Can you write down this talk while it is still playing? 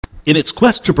In its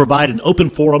quest to provide an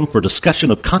open forum for discussion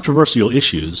of controversial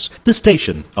issues, this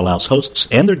station allows hosts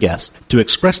and their guests to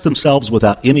express themselves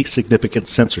without any significant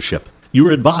censorship. You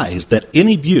are advised that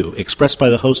any view expressed by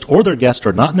the host or their guest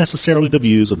are not necessarily the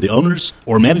views of the owners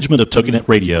or management of TogiNet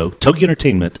Radio, Togi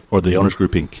Entertainment, or the Owners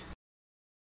Group, Inc.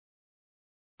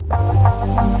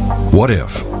 What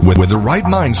if, with the right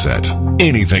mindset,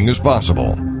 anything is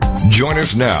possible? Join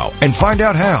us now and find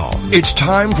out how. It's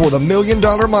time for the $1 Million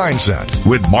Mindset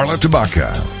with Marla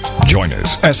Tabaka. Join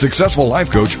us as successful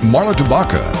life coach Marla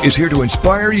Tabaka is here to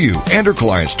inspire you and her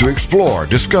clients to explore,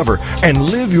 discover, and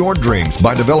live your dreams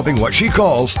by developing what she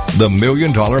calls the $1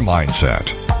 Million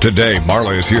Mindset. Today,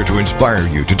 Marla is here to inspire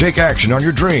you to take action on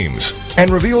your dreams and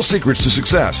reveal secrets to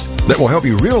success that will help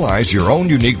you realize your own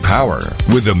unique power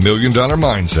with the $1 Million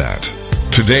Mindset.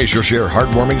 Today, she'll share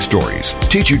heartwarming stories,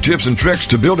 teach you tips and tricks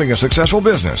to building a successful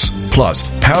business, plus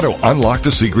how to unlock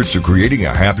the secrets to creating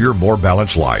a happier, more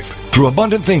balanced life through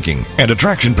abundant thinking and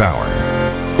attraction power.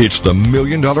 It's the $1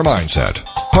 Million Mindset,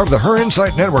 part of the Her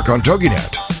Insight Network on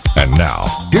TogiNet. And now,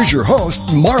 here's your host,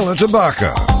 Marla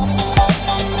Tabaka.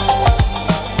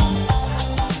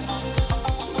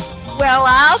 Well,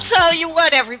 I'll tell you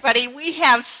what, everybody, we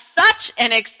have such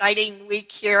an exciting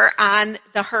week here on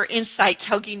the Her Insight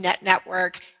TogiNet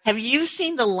Network. Have you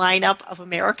seen the lineup of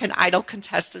American Idol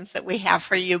contestants that we have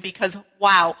for you? Because,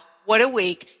 wow, what a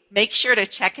week. Make sure to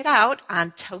check it out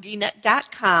on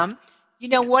toginet.com. You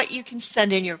know what? You can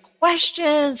send in your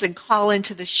questions and call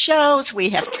into the shows. We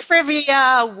have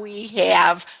trivia. We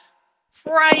have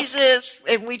prizes,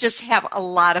 and we just have a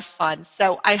lot of fun.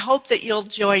 So I hope that you'll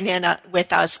join in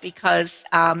with us because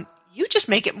you just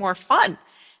make it more fun.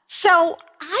 So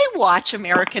I watch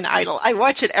American Idol. I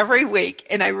watch it every week,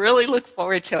 and I really look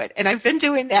forward to it. And I've been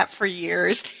doing that for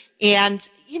years. And,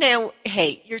 you know,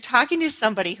 hey, you're talking to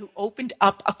somebody who opened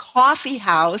up a coffee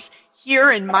house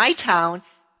here in my town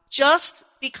just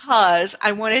because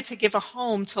I wanted to give a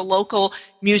home to local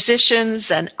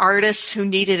musicians and artists who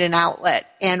needed an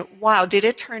outlet. And wow, did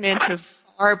it turn into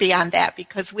far beyond that,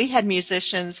 because we had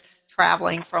musicians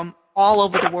traveling from all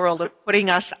over the world putting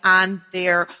us on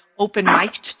their open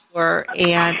mic tour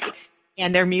and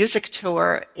their music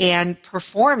tour and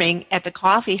performing at the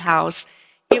coffee house.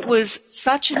 It was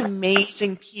such an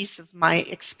amazing piece of my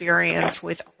experience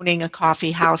with owning a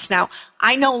coffee house. Now,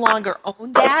 I no longer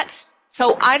own that,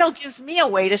 so Idol gives me a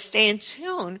way to stay in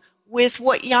tune with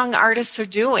what young artists are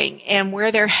doing and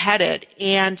where they're headed.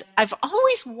 And I've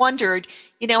always wondered,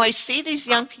 you know, I see these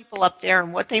young people up there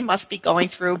and what they must be going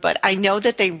through, but I know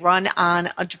that they run on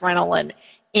adrenaline.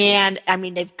 And, I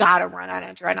mean, they've got to run on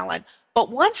adrenaline. But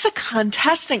once a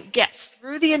contestant gets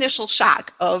through the initial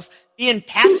shock of being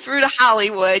passed through to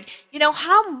Hollywood, you know,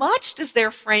 how much does their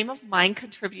frame of mind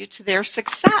contribute to their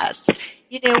success?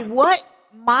 You know, what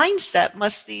mindset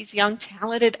must these young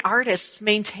talented artists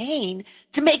maintain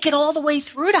to make it all the way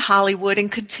through to Hollywood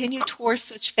and continue towards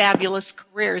such fabulous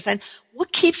careers? And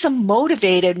what keeps them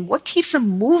motivated and what keeps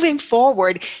them moving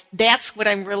forward? That's what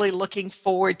I'm really looking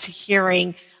forward to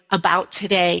hearing about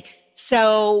today.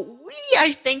 So we,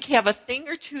 I think, have a thing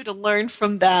or two to learn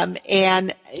from them,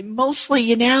 and mostly,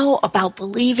 you know, about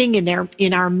believing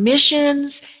in our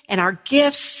missions and our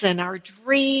gifts and our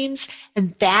dreams,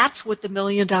 and that's what the $1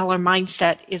 Million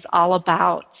Mindset is all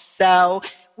about. So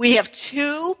we have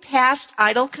two past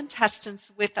Idol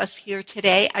contestants with us here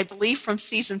today, I believe from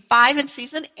season 5 and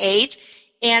season 8,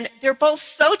 and they're both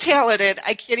so talented,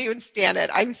 I can't even stand it.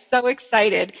 I'm so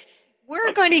excited.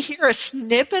 We're going to hear a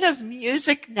snippet of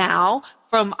music now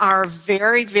from our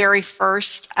very, very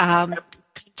first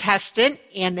contestant,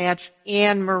 and that's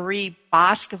Anne-Marie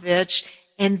Boscovich.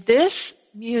 And this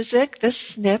music, this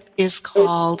snip, is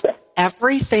called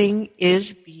Everything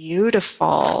is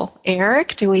Beautiful.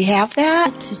 Eric, do we have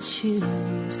that? To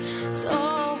choose, it's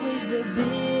always the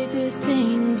bigger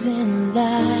things in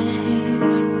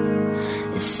life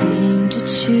that seem to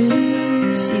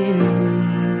choose you.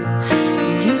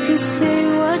 You can say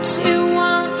what you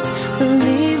want,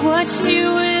 believe what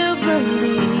you will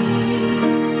believe,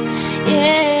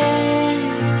 yeah.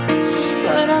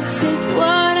 But I'll take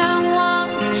what I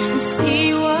want and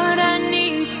see what I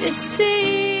need to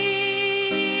see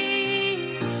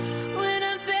when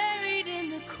I'm buried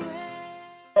in the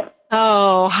crowd.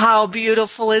 Oh, how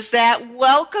beautiful is that?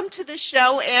 Welcome to the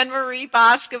show, Anne-Marie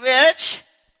Boscovich.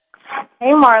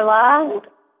 Hey, Marla.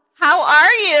 How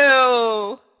are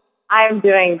you? I'm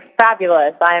doing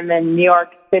fabulous. I'm in New York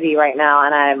City right now,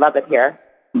 and I love it here.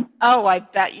 Oh, I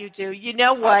bet you do. You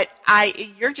know what?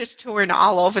 You're just touring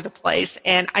all over the place,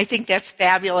 and I think that's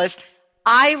fabulous.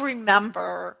 I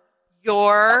remember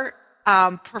your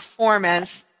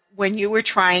performance when you were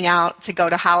trying out to go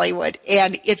to Hollywood.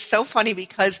 And it's so funny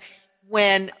because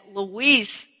when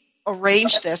Louise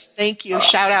arranged this, thank you,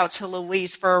 shout out to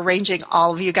Louise for arranging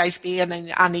all of you guys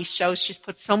being on these shows. She's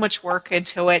put so much work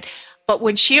into it. But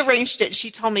when she arranged it, she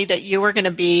told me that you were going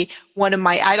to be one of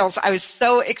my idols. I was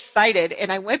so excited.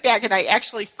 And I went back and I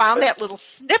actually found that little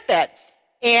snippet.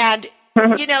 And,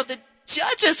 the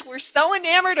judges were so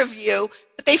enamored of you,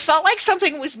 but they felt like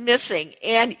something was missing.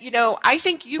 And, I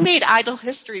think you made idol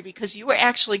history because you were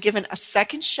actually given a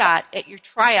second shot at your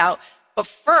tryout. But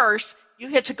first, you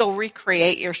had to go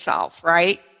recreate yourself,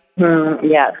 right?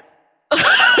 Yes.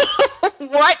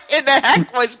 What in the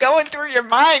heck was going through your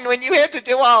mind when you had to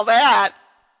do all that?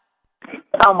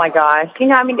 Oh, my gosh.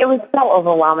 it was so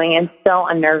overwhelming and so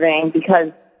unnerving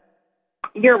because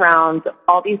you're around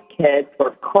all these kids who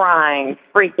are crying,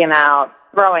 freaking out,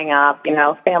 throwing up,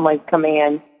 families coming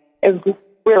in. It was just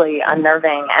really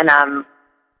unnerving.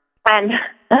 And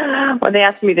when they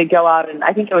asked me to go out, and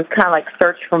I think it was kind of like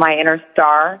search for my inner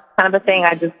star kind of a thing,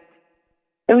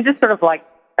 it was just sort of like,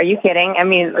 are you kidding? I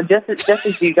mean, just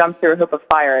as you jump through a hoop of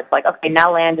fire, it's like, okay,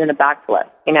 now land in a backflip.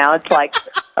 It's like,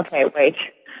 okay, wait,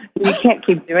 you can't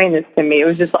keep doing this to me. It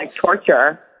was just like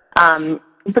torture.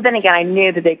 But then again, I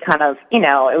knew that they kind of, it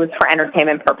was for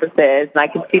entertainment purposes, and I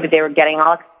could see that they were getting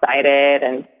all excited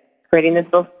and creating this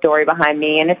little story behind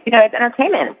me. And it's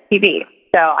entertainment, it's TV.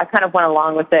 So I kind of went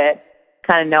along with it,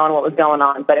 kind of knowing what was going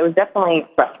on. But it was definitely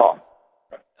stressful.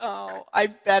 Oh, I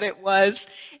bet it was.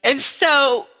 And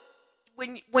so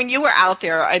when you were out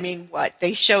there,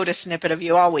 they showed a snippet of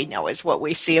you. All we know is what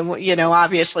we see. And,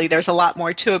 obviously there's a lot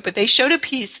more to it. But they showed a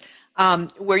piece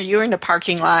where you were in the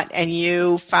parking lot and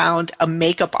you found a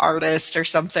makeup artist or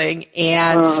something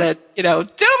and said, do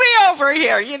me over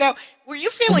here. Were you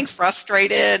feeling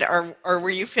frustrated or were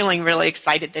you feeling really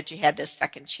excited that you had this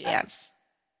second chance?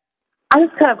 I was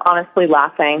kind of honestly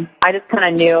laughing. I just kind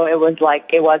of knew it was what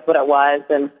it was.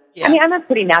 And I'm a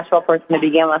pretty natural person to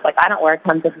begin with. Like, I don't wear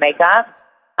tons of makeup.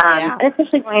 And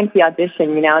especially going into the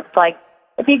audition, it's like,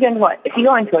 if you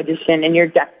go into audition and you're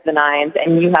decked to the nines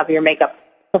and you have your makeup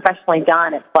professionally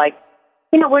done, it's like,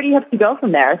 where do you have to go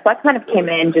from there? So I kind of came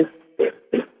in just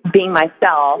being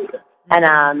myself.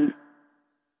 And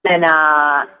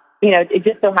it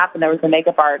just so happened there was a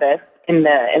makeup artist in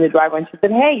the driveway, and she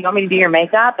said, hey, you want me to do your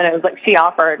makeup? And it was like she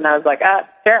offered, and I was like,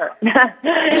 sure.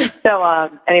 So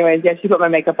anyways, she put my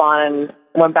makeup on and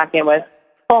went back in with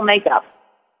full makeup.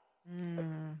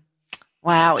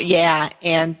 Wow, yeah,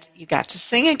 and you got to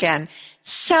sing again.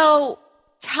 So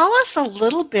tell us a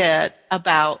little bit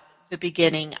about the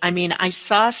beginning. I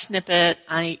saw a snippet.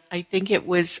 I think it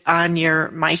was on your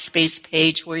MySpace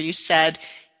page where you said,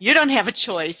 you don't have a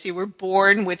choice. You were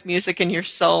born with music in your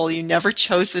soul. You never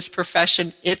chose this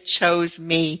profession. It chose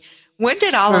me. When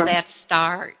did all of that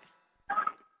start?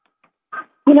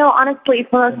 Honestly,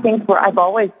 it's one of those things where I've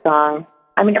always sung.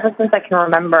 Ever since I can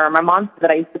remember. My mom said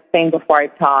that I used to sing before I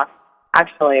talk,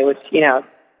 actually, which, is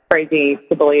crazy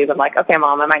to believe. I'm like, okay,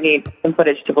 Mom, I might need some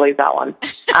footage to believe that one.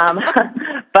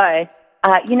 But,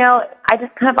 I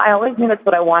always knew that's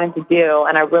what I wanted to do,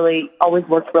 and I really always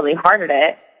worked really hard at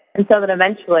it. And so then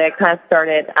eventually I kind of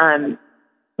started,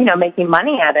 making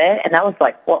money at it. And that was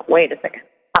like, well, wait a second.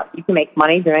 You can make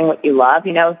money doing what you love?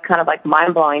 It was kind of like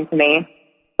mind-blowing to me.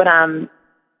 But,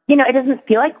 it doesn't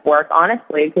feel like work,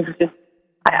 honestly, because it's just,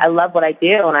 I love what I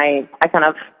do. And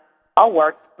I'll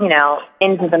work,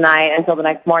 into the night until the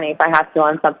next morning if I have to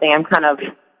on something.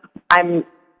 I'm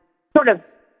sort of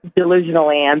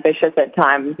delusionally ambitious at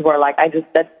times where,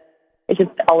 it's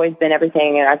just always been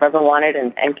everything I've ever wanted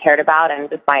and cared about, and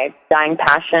just my dying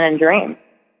passion and dream.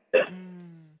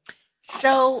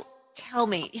 So tell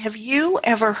me, have you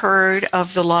ever heard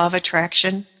of the law of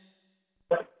attraction?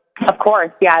 Of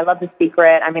course. Yeah, I love The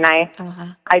Secret.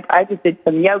 I just did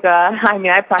some yoga.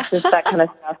 I practice that kind of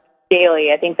stuff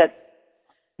daily. I think that's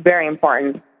very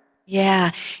important.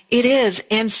 Yeah, it is.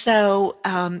 And so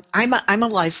I'm a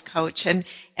life coach, and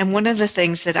one of the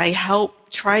things that I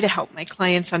try to help my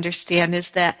clients understand is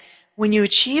that when you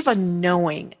achieve a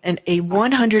knowing and a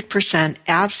 100%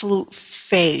 absolute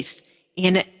faith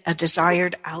in a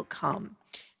desired outcome,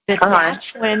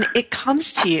 that's when it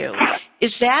comes to you.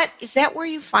 Is that where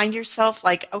you find yourself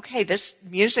like, okay, this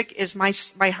music is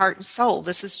my heart and soul.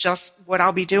 This is just what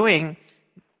I'll be doing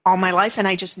all my life, and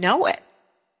I just know it.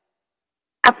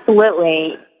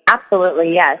 Absolutely,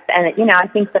 yes. And I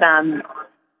think that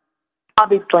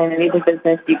obviously in the music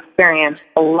business you experience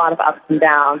a lot of ups and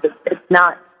downs. It's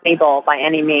not stable by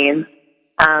any means.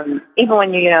 Even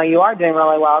when you are doing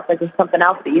really well, it's like there's something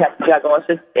else that you have to juggle.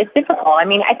 It's difficult. I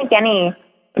think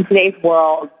in today's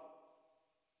world,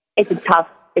 it's a tough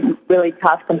it's a really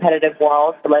tough, competitive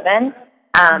world to live in.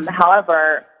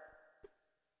 However,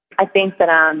 I think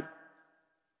that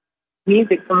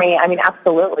music for me, I mean,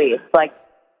 absolutely. It's like,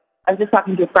 I was just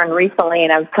talking to a friend recently,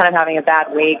 and I was kind of having a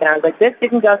bad week, and I was like, this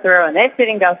didn't go through, and this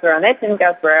didn't go through, and this didn't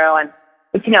go through, and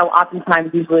which, you know,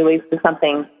 oftentimes usually leads to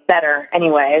something better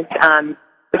anyways.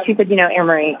 But she said, you know,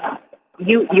 Anne-Marie,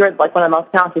 you're like one of the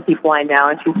most talented people I know,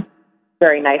 and she's a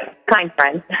very nice, kind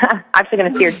friend. I'm actually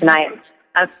going to see her tonight.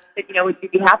 I said, you know, would you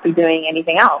be happy doing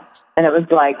anything else? And it was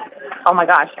like, oh my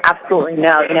gosh, absolutely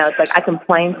no. You know, it's like I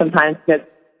complain sometimes because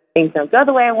things don't go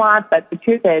the way I want, but the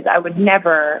truth is I would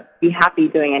never be happy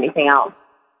doing anything else.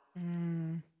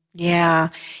 Yeah.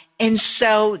 And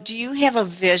so do you have a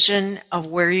vision of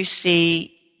where you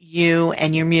see you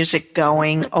and your music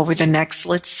going over the next,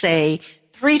 let's say,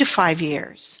 3 to 5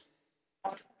 years?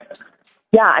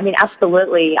 Yeah, I mean,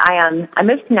 absolutely. I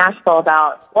moved to Nashville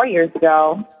about 4 years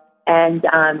ago, and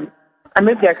I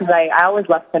moved there because I always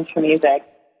loved country music,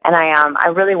 and I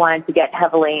really wanted to get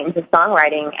heavily into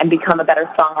songwriting and become a better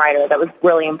songwriter. That was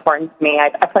really important to me. I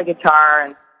play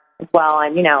guitar as well,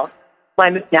 and, you know, when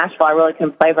I moved to Nashville, I really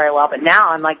couldn't play very well, but now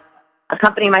I'm like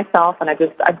accompanying myself, and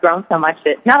I've grown so much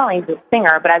that not only as a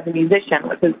singer, but as a musician,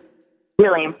 which is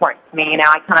really important to me. You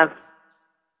know,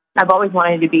 I've always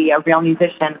wanted to be a real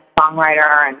musician,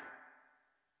 songwriter,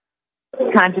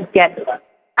 and kind of just get,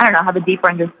 I don't know, have a deeper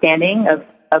understanding of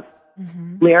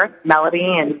lyrics,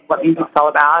 melody, and what music's all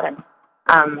about. And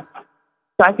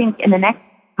so I think in the next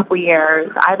couple of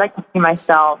years, I'd like to see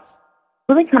myself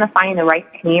really kind of finding the right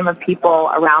team of people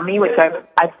around me, which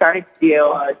I've started to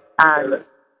do,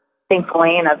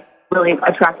 thankfully, and I've really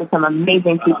attracted some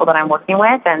amazing people that I'm working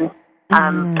with. And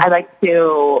I'd like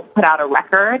to put out a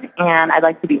record, and I'd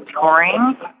like to be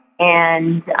touring,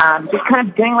 and just kind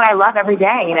of doing what I love every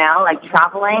day, you know, like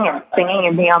traveling and singing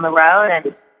and being on the road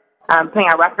and putting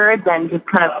out records and just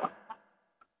kind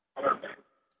of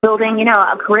building, you know,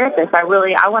 a career at this. I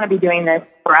want to be doing this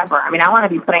forever. I mean, I want to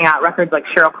be putting out records like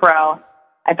Sheryl Crow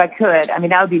if I could. I mean,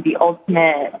 that would be the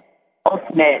ultimate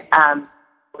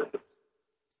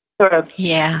sort of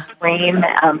dream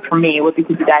for me, would be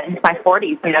to do that into my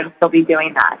 40s, you know, to still be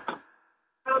doing that.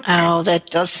 Oh, that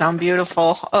does sound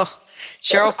beautiful. Oh,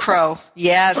 Sheryl Crow.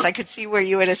 Yes, I could see where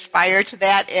you would aspire to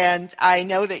that, and I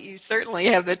know that you certainly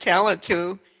have the talent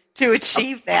to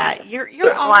achieve that. You're already...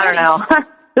 I don't know.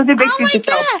 Those are big shoes to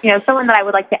fill. You know, someone that I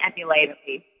would like to emulate at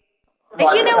least.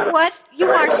 You know what? You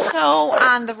are so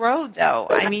on the road, though.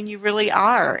 I mean, you really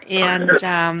are. And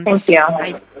thank you.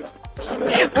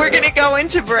 We're going to go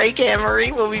into break,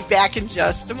 Anne-Marie. We'll be back in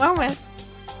just a moment.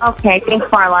 Okay. Thanks,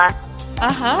 Marla.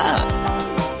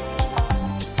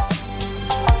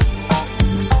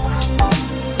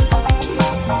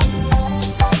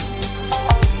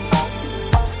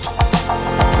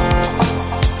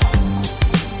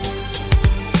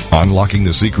 Unlocking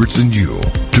the secrets in you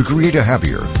to create a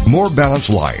happier, more balanced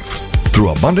life through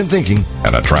abundant thinking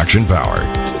and attraction power.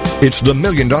 It's the $1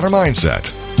 Million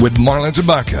Mindset with Marla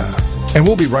Tabaka. And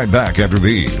we'll be right back after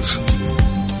these.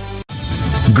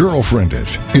 Girlfriended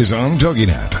is on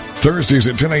TogiNet. Thursdays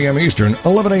at 10 a.m. Eastern,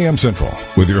 11 a.m. Central,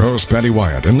 with your hosts Patty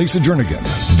Wyatt and Lisa Jernigan.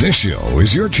 This show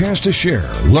is your chance to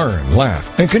share, learn,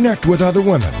 laugh, and connect with other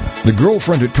women. The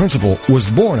Girlfriended principle was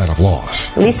born out of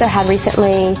loss. Lisa had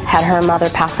recently had her mother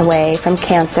pass away from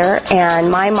cancer,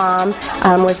 and my mom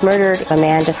was murdered. A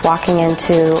man just walking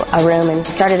into a room and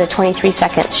started a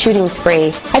 23-second shooting spree.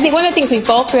 I think one of the things we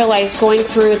both realized going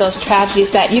through those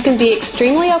tragedies that you can be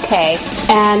extremely okay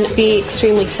and be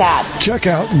extremely sad. Check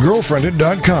out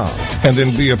girlfriended.com. And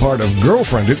then be a part of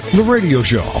Girlfriended, the radio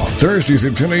show. Thursdays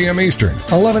at 10 a.m. Eastern,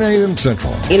 11 a.m.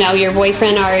 Central. You know, your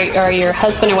boyfriend or your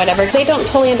husband or whatever, they don't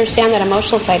totally understand that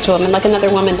emotional side to them like another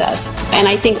woman does. And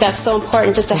I think that's so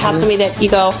important just to have somebody that you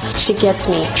go, she gets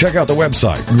me. Check out the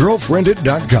website,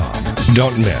 girlfriended.com.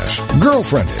 Don't miss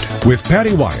Girlfriended with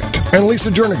Patty Wyatt and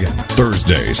Lisa Jernigan.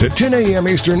 Thursdays at 10 a.m.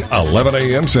 Eastern, 11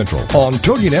 a.m. Central on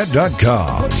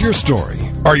TogiNet.com. What's your story?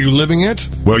 Are you living it?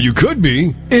 Well, you could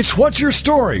be. It's What's Your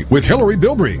Story with Hillary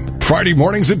Bilbrey. Friday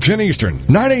mornings at 10 Eastern,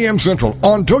 9 a.m. Central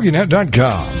on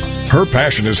TogiNet.com. Her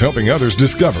passion is helping others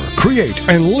discover, create,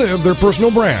 and live their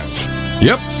personal brands.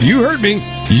 Yep, you heard me.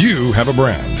 You have a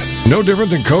brand. No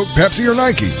different than Coke, Pepsi, or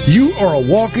Nike. You are a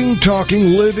walking,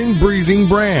 talking, living, breathing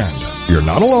brand. You're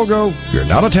not a logo. You're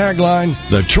not a tagline.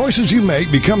 The choices you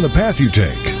make become the path you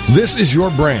take. This is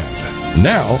your brand.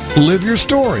 Now, live your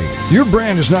story. Your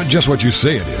brand is not just what you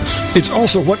say it is. It's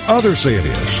also what others say it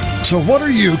is. So what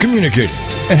are you communicating?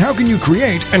 And how can you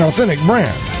create an authentic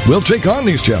brand? We'll take on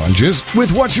these challenges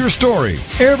with What's Your Story?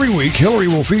 Every week, Hillary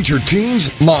will feature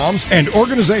teens, moms, and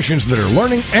organizations that are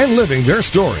learning and living their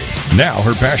story. Now,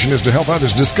 her passion is to help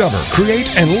others discover,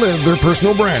 create, and live their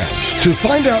personal brands. To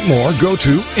find out more, go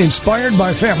to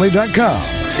inspiredbyfamily.com.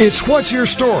 It's What's Your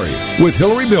Story with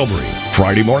Hillary Bilbrey.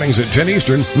 Friday mornings at 10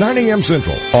 Eastern, 9 a.m.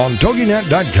 Central on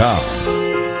TogiNet.com.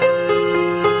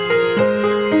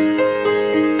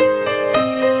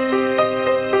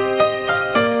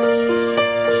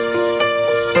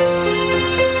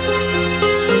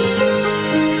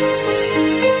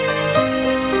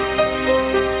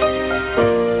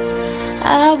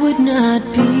 I would not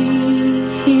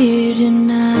be here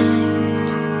tonight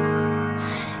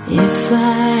if I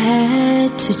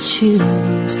had to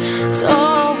choose. It's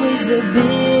always the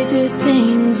bigger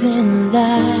things in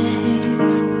life.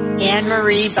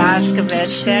 Anne-Marie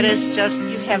Boscovich, that is just,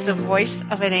 you have the voice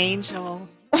of an angel.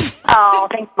 Oh,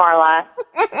 thanks, Marla.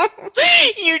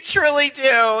 You truly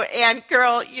do. And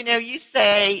girl, you know, you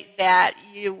say that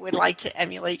you would like to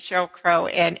emulate Sheryl Crow.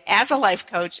 And as a life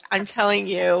coach, I'm telling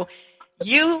you,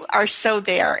 you are so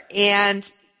there.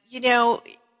 And, you know,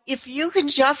 if you can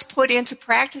just put into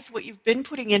practice what you've been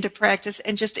putting into practice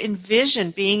and just envision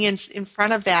being in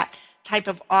front of that type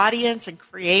of audience and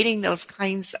creating those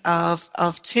kinds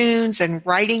of tunes and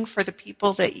writing for the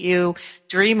people that you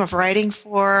dream of writing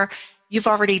for, you've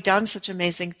already done such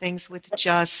amazing things with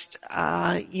just,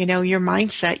 you know, your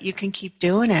mindset. You can keep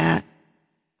doing it.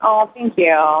 Oh, thank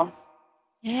you.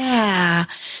 Yeah.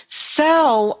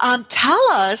 So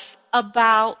tell us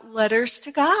about Letters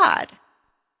to God.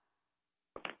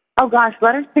 Oh, gosh,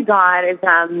 Letters to God is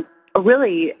a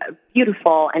really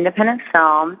beautiful independent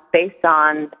film based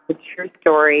on the true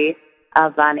story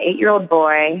of an 8-year-old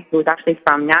boy who was actually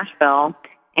from Nashville,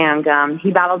 and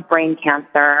he battled brain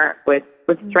cancer with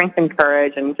strength and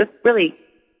courage and just really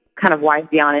kind of wise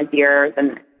beyond his years.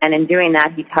 And in doing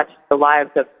that, he touched the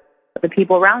lives of the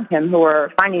people around him who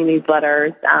were finding these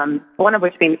letters, one of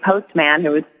which being the postman,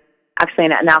 who was actually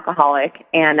an alcoholic,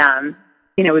 and,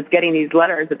 you know, was getting these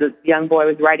letters that this young boy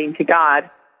was writing to God,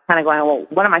 kind of going, well,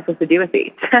 what am I supposed to do with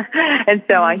these? And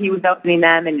so he was opening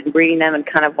them and reading them and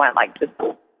kind of went like just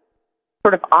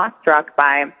sort of awestruck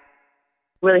by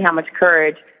really how much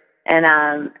courage and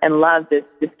love this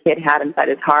kid had inside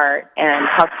his heart, and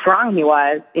how strong he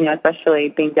was, you know,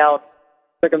 especially being dealt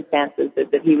circumstances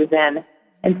that he was in.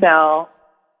 And so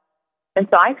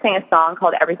I sang a song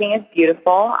called Everything is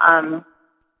Beautiful,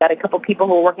 that a couple people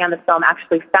who were working on the film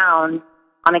actually found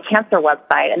on a cancer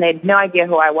website, and they had no idea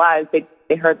who I was.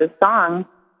 They heard this song,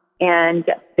 and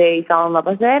they fell in love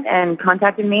with it and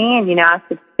contacted me and, you know,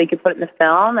 asked if they could put it in the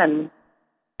film, and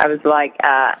I was like,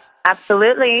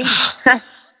 absolutely,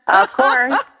 of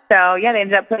course. So, yeah, they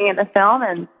ended up putting it in the film,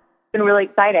 and it's been really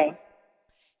exciting.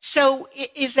 So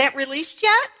is that released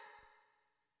yet?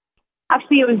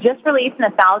 Actually, it was just released in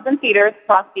 1,000 theaters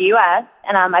across the U.S.,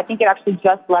 and I think it actually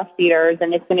just left theaters,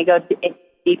 and it's going to go to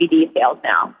DVD sales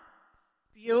now.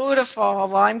 Beautiful.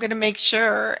 Well, I'm going to make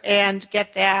sure and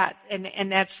get that,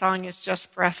 and that song is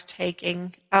just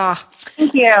breathtaking. Oh,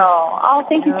 thank you. Oh,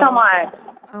 thank you so much.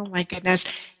 Oh, my goodness.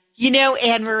 You know,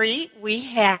 Anne-Marie, we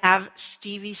have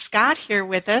Stevie Scott here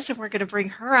with us, and we're going to bring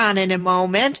her on in a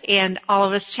moment, and all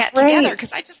of us chat together,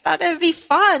 because I just thought it would be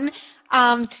fun.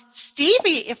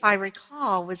 Stevie, if I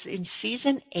recall, was in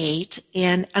season 8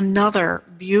 in another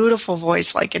beautiful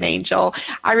voice like an angel.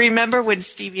 I remember when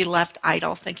Stevie left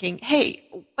Idol thinking, hey,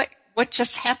 what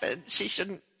just happened? She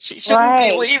shouldn't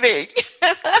be leaving.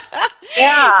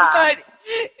 Yeah. But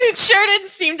it sure didn't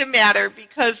seem to matter,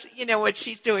 because, you know, what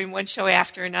she's doing one show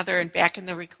after another and back in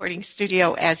the recording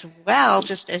studio as well,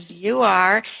 just as you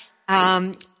are.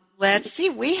 Let's see,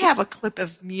 we have a clip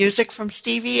of music from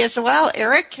Stevie as well.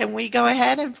 Eric, can we go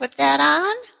ahead and put that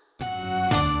on?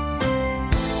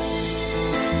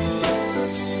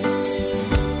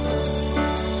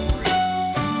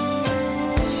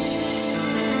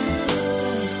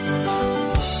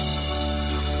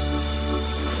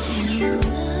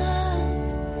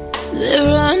 There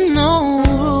are no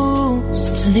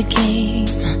rules to the game.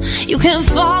 You can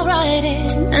fall right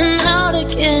in and out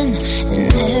again and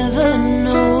never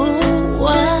know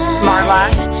why.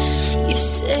 Marla. You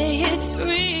say it's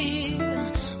real.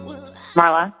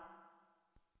 Marla.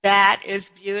 That is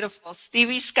beautiful.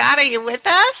 Stevie Scott, are you with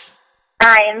us?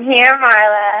 I am here,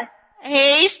 Marla.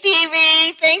 Hey,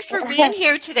 Stevie. Thanks for being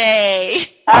here today.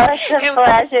 Oh, it's a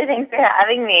pleasure. Thanks for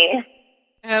having me.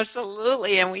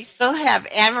 Absolutely. And we still have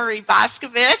Anne-Marie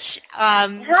Boscovich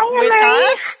with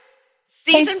us.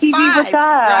 Season 5,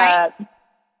 right?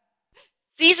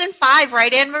 Season 5,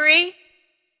 right, Anne-Marie?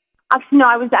 Actually, no,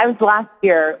 I was last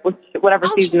year, whatever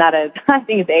season that is. I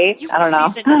think it's 8. I don't know.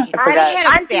 Season 8.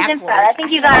 I'm season 7. I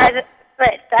think you guys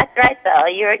switched. That's right, though.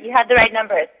 You had the right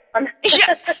numbers. I did.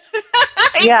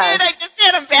 I just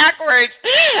had them backwards.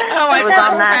 Oh, I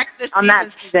lost track this on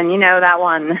that season. You know that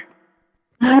one.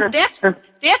 That's actually.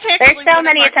 There's so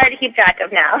many. It's hard to keep track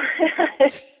of now.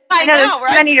 I know,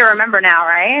 right? Too many to remember now,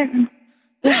 right?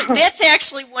 That's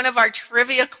actually one of our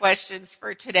trivia questions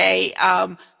for today.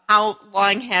 How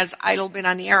long has Idol been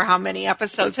on the air? How many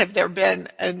episodes have there been?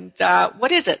 And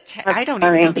what is it? I don't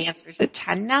even know the answer. Is it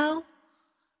 10 now?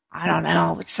 I don't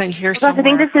know. It's here somewhere. I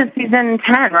think this is season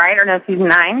 10, right? Or no, season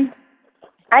 9?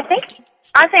 I think.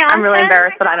 I'm really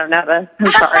embarrassed, but I don't know this.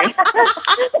 I'm sorry.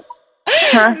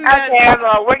 How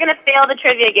terrible. We're going to fail the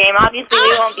trivia game. Obviously,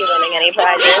 we won't be winning any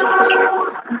prizes.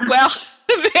 Well,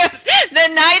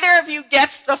 then neither of you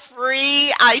gets the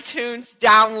free iTunes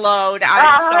download.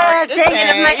 I'm sorry to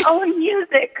say. My own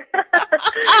music.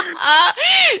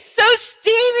 So,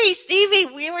 Stevie,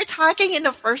 we were talking in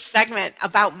the first segment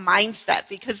about mindset,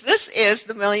 because this is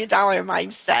the $1 Million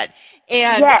Mindset.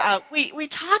 And we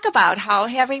talk about how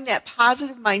having that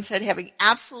positive mindset, having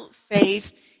absolute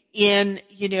faith in,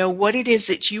 what it is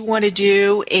that you want to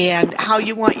do and how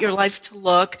you want your life to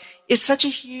look is such a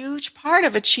huge part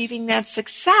of achieving that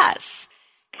success.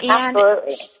 And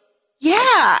absolutely.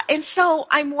 Yeah. And so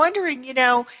I'm wondering,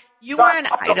 you are an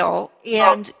Idol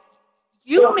and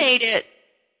you made it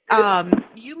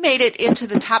into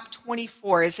the top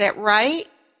 24. Is that right?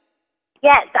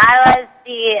 Yes, I was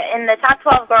in the top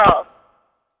 12 girls.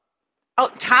 Oh,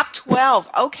 top 12.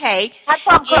 Okay. Top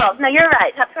 12 girls. No, you're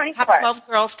right. Top 24. Top 12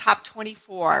 girls, top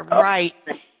 24. Right.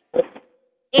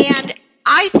 And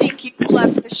I think you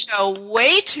left the show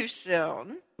way too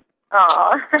soon.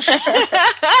 Aw.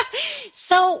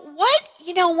 So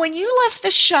when you left the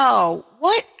show,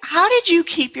 how did you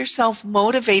keep yourself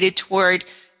motivated toward,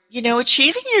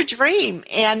 achieving your dream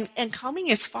and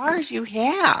coming as far as you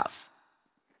have?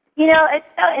 It's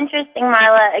so interesting,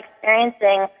 Marla,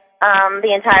 experiencing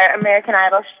the entire American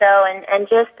Idol show, and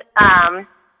just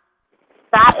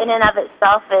that in and of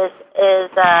itself is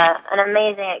an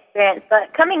amazing experience.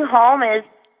 But coming home is,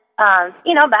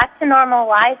 back to normal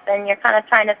life, and you're kind of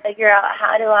trying to figure out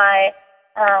how do I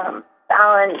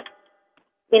balance,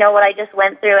 what I just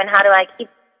went through, and how do I keep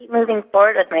moving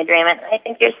forward with my dream. And I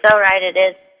think you're so right. It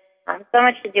is so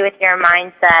much to do with your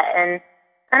mindset, and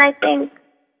I think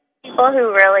people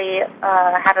who really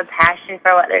have a passion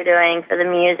for what they're doing, for the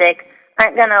music,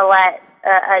 aren't going to let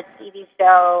a TV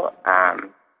show,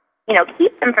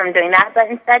 keep them from doing that, but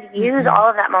instead use all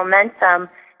of that momentum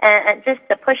and just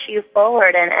to push you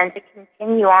forward and to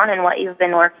continue on in what you've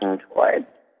been working towards.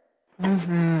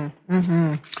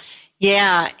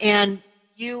 Yeah, and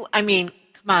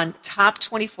come on, top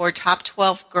 24, top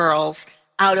 12 girls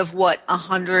out of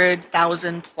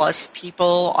 100,000 plus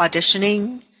people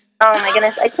auditioning? Oh my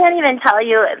goodness, I can't even tell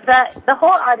you. The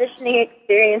whole auditioning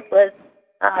experience was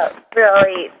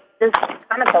really just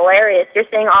kind of hilarious. You're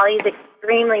seeing all these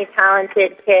extremely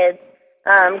talented kids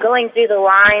going through the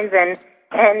lines,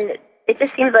 and it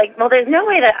just seems like, well, there's no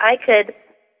way that I could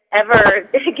ever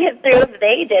get through if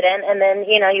they didn't. And then,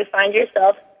 you find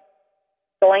yourself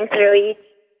going through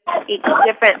each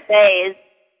different phase,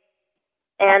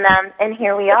 and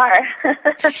here we are.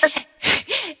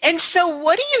 And so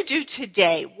what do you do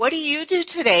today? What do you do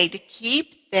today to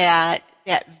keep that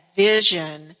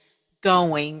vision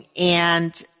going?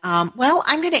 And, I'm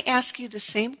going to ask you the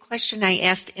same question I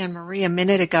asked Anne-Marie a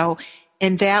minute ago,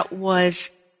 and that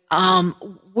was,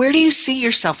 where do you see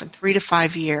yourself in 3 to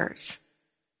 5 years?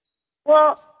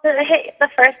 Well, the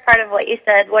first part of what you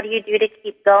said, what do you do to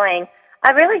keep going?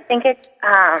 I really think it's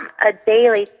a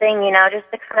daily thing,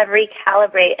 just to kind of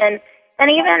recalibrate. And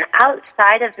even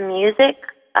outside of music,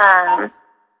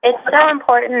 it's so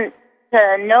important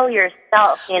to know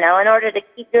yourself, in order to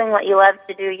keep doing what you love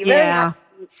to do. You really have to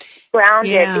be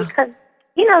grounded because,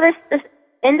 this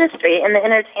industry and the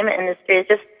entertainment industry is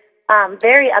just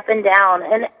very up and down.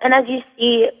 And as you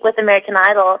see with American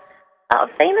Idol,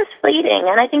 fame is fleeting.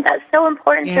 And I think that's so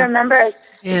important to remember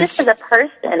just as a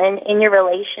person in your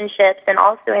relationships and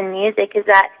also in music, is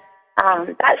that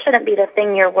that shouldn't be the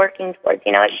thing you're working towards.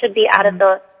 It should be out of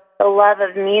the love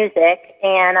of music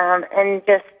and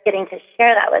just getting to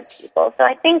share that with people. So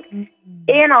I think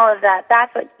in all of that,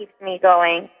 that's what keeps me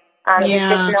going. It's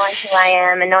just knowing who I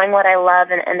am and knowing what I love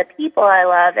and the people I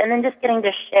love, and then just getting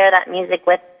to share that music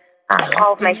with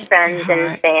all of my friends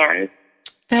and fans.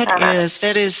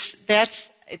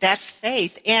 That's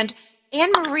faith. And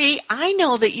Anne-Marie, I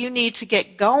know that you need to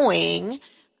get going.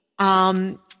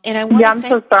 And I want I'm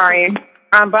so sorry.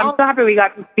 But I'm so happy we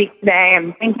got to speak today,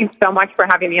 and thank you so much for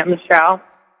having me on the show.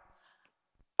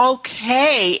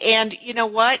 Okay, and you know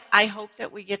what? I hope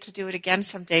that we get to do it again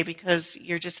someday because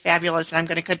you're just fabulous, and I'm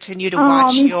going to continue to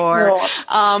watch your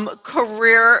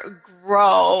career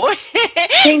grow.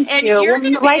 Thank and you. You're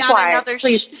going to be on another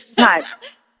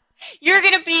You're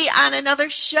going to be on another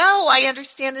show. I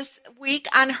understand this week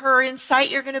on Her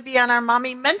Insight. You're going to be on our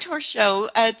Mommy Mentor show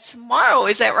tomorrow.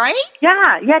 Is that right?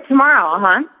 Yeah,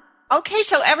 tomorrow. Okay,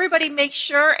 so everybody make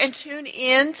sure and tune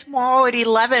in tomorrow at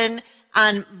 11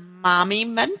 on Mommy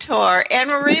Mentor.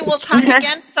 Anne-Marie, we'll talk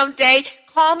again someday.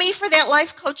 Call me for that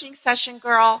life coaching session,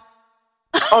 girl.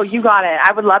 Oh, you got it.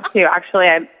 I would love to. Actually,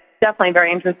 I'm definitely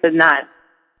very interested in that.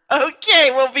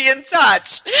 Okay, we'll be in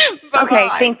touch. Bye-bye. Okay,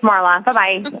 thanks, Marla.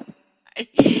 Bye-bye.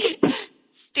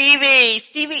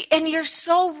 Stevie, and you're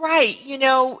so right. You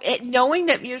know, knowing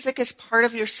that music is part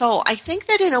of your soul, I think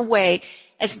that in a way,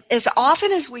 as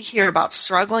often as we hear about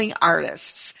struggling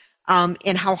artists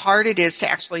and how hard it is to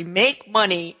actually make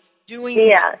money doing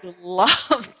what you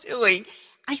love doing,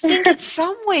 I think in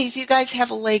some ways you guys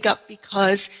have a leg up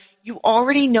because you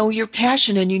already know your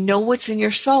passion and you know what's in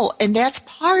your soul. And that's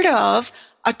part of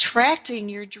attracting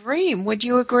your dream. Would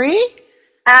you agree?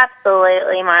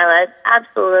 Absolutely, Marla.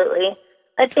 Absolutely.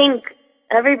 I think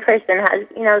every person has,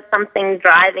 something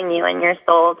driving you in your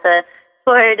soul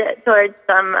towards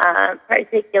some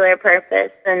particular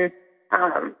purpose. And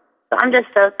so I'm just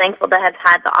so thankful to have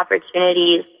had the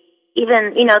opportunities,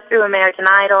 even, through American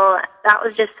Idol. That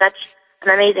was just such an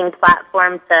amazing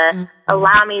platform to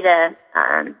allow me to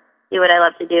do what I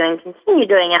love to do and continue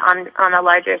doing it on a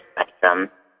larger spectrum.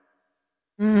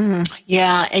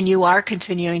 Yeah, and you are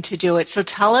continuing to do it. So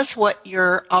tell us what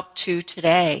you're up to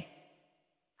today.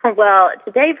 Well,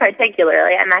 today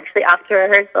particularly, I'm actually off to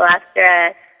rehearsal after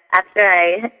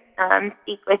I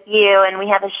speak with you, and we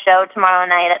have a show tomorrow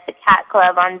night at the Cat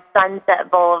Club on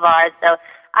Sunset Boulevard. So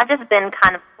I've just been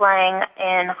kind of playing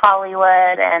in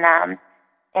Hollywood,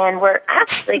 and we're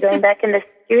actually going back in the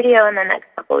studio in the next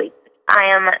couple weeks. I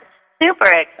am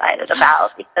super excited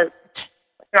about because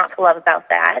not to love about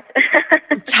that.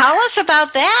 Tell us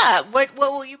about that. What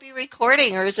will you be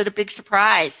recording, or is it a big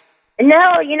surprise?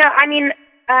 No,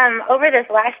 over this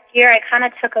last year, I kind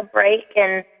of took a break,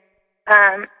 and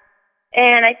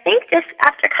I think just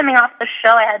after coming off the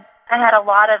show, I had a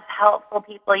lot of helpful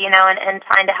people, and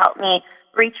trying to help me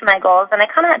reach my goals, and I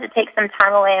kind of had to take some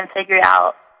time away and figure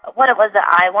out what it was that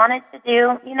I wanted to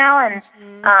do, and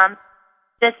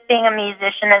just being a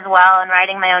musician as well, and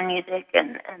writing my own music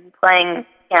and playing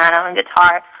piano and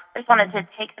guitar. I just wanted to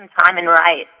take some time and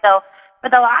write. So for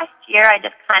the last year, I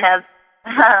just kind of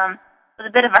was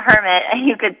a bit of a hermit,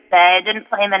 you could say. I didn't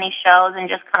play many shows and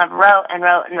just kind of wrote.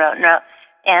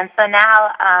 And so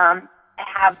now I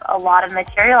have a lot of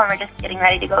material, and we're just getting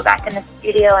ready to go back in the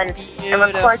studio and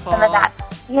record some of that.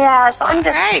 Yeah, so I'm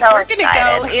just so excited.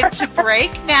 We're going to go into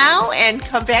break now and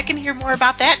come back and hear more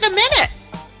about that in a minute.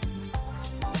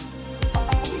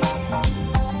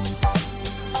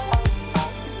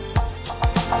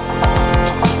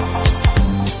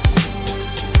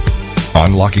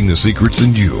 Unlocking the secrets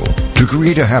in you to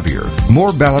create a happier,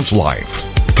 more balanced life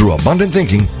through abundant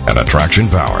thinking and attraction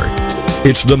power.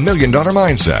 It's the $1 Million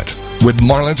Mindset with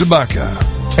Marla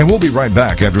Tabaka. And we'll be right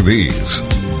back after these.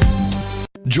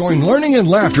 Join Learning and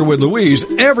Laughter with Louise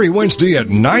every Wednesday at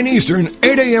 9 Eastern,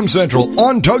 8 a.m. Central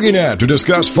on TogiNet to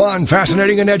discuss fun,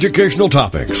 fascinating, and educational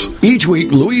topics. Each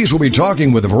week, Louise will be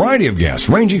talking with a variety of guests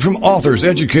ranging from authors,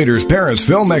 educators, parents,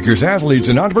 filmmakers, athletes,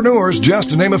 and entrepreneurs, just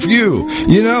to name a few.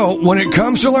 When it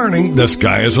comes to learning, the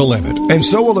sky is the limit. And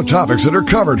so will the topics that are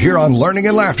covered here on Learning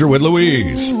and Laughter with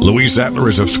Louise. Louise Sattler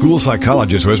is a school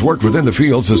psychologist who has worked within the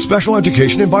fields of special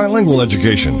education and bilingual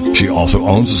education. She also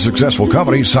owns a successful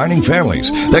company, Signing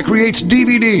Families, that creates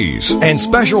DVDs and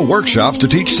special workshops to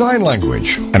teach sign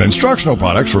language and instructional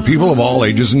products for people of all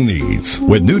ages and needs.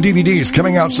 With new DVDs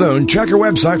coming out soon, check her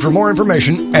website for more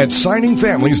information at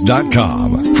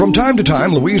signingfamilies.com. From time to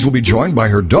time, Louise will be joined by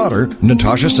her daughter,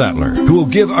 Natasha Sattler, who will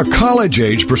give a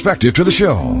college-age perspective to the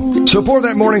show. So pour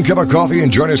that morning cup of coffee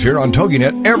and join us here on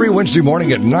TogiNet every Wednesday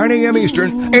morning at 9 a.m.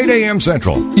 Eastern, 8 a.m.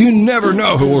 Central. You never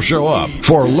know who will show up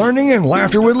for Learning and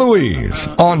Laughter with Louise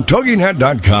on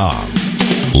TogiNet.com.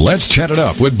 Let's chat it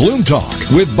up with Bloom Talk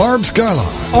with Barb Scala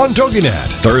on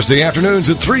TogiNet, Thursday afternoons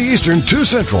at 3 Eastern, 2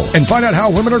 Central, and find out how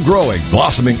women are growing,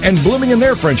 blossoming, and blooming in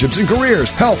their friendships and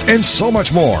careers, health, and so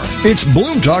much more. It's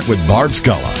Bloom Talk with Barb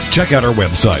Scala. Check out our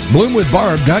website,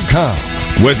 bloomwithbarb.com.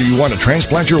 Whether you want to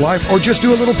transplant your life or just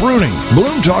do a little pruning,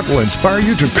 Bloom Talk will inspire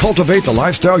you to cultivate the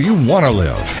lifestyle you want to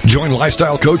live. Join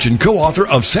lifestyle coach and co-author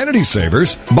of Sanity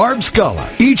Savers, Barb Scala,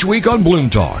 each week on Bloom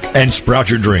Talk and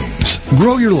sprout your dreams.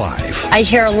 Grow your life. I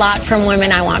hear a lot from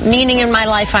women. I want meaning in my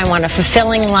life. I want a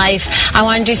fulfilling life. I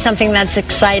want to do something that's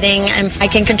exciting. And I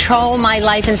can control my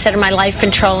life instead of my life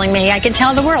controlling me. I can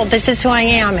tell the world this is who I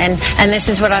am and this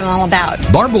is what I'm all about.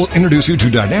 Barb will introduce you to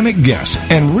dynamic guests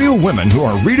and real women who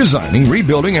are redesigning,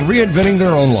 rebuilding, and reinventing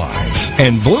their own lives.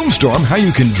 And Bloomstorm how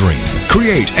you can dream,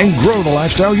 create, and grow the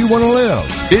lifestyle you want to live.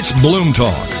 It's Bloom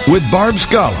Talk with Barb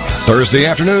Scala. Thursday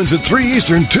afternoons at 3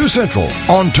 Eastern, 2 Central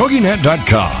on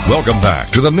TogiNet.com. Welcome back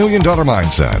to the $1 Million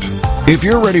Mindset. If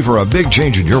you're ready for a big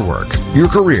change in your work, your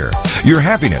career, your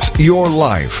happiness, your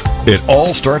life, it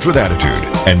all starts with attitude.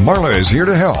 And Marla is here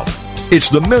to help. It's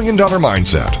the $1 Million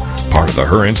Mindset, part of the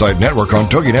Her Insight Network on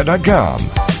TogiNet.com.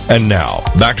 And now,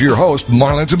 back to your host,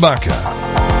 Marla Tabaka.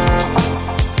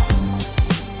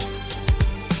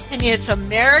 And it's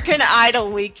American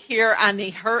Idol Week here on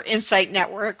the Her Insight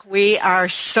Network. We are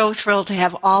so thrilled to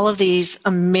have all of these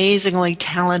amazingly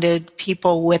talented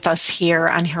people with us here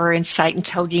on Her Insight and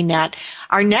TogiNet.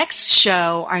 Our next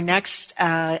show, our next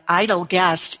Idol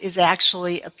guest is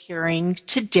actually appearing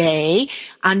today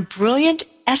on Brilliant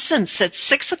Essence at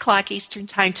 6 o'clock Eastern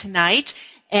Time tonight.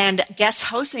 And guest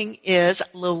hosting is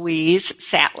Louise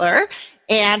Sattler.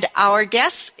 And our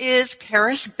guest is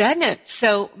Paris Bennett.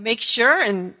 So make sure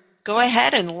and go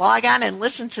ahead and log on and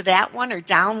listen to that one or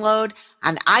download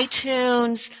on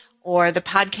iTunes or the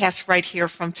podcast right here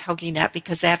from TogiNet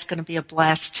because that's going to be a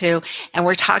blast too. And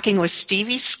we're talking with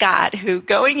Stevie Scott, who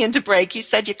going into break, you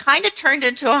said you kind of turned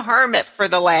into a hermit for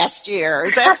the last year.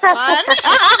 Is that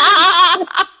fun?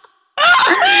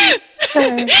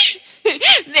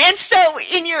 And so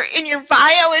in your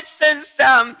bio it says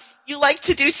you like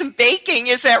to do some baking.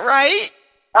 Is that right?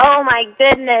 Oh my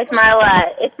goodness,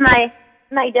 Marla! It's my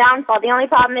downfall. The only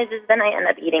problem is then I end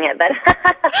up eating it. But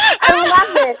I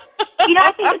love it.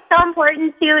 I think it's so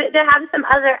important to have some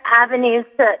other avenues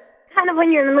to kind of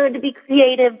when you're in the mood to be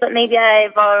creative. But maybe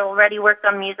I've already worked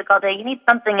on music all day. You need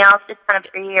something else just kind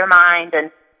of free your mind.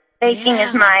 And baking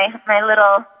is my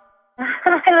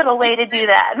little way to do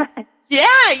that.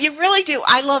 Yeah, you really do.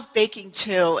 I love baking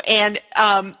too. And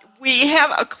we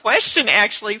have a question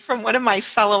actually from one of my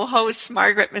fellow hosts,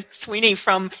 Margaret McSweeney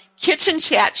from Kitchen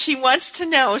Chat. She wants to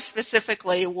know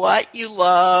specifically what you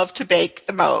love to bake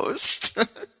the most.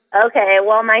 Okay,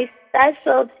 well, my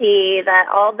specialty that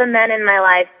all the men in my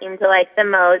life seem to like the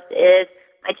most is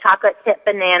my chocolate chip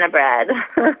banana bread.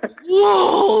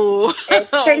 Whoa!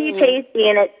 It's pretty tasty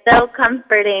and it's so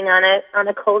comforting on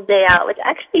a cold day out, which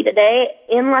actually today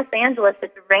in Los Angeles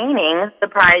it's raining,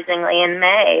 surprisingly, in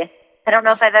May. I don't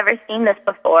know if I've ever seen this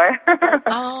before.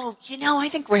 Oh, I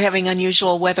think we're having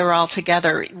unusual weather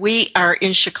altogether. We are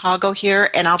in Chicago here,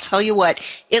 and I'll tell you what,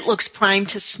 it looks primed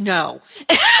to snow.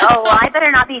 Oh, well, I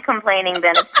better not be complaining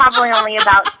then. It's probably only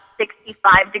about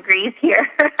 65 degrees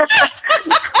here.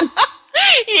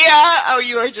 Yeah. Oh,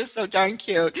 you are just so darn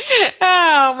cute.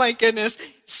 Oh, my goodness.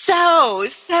 So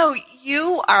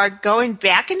you are going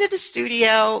back into the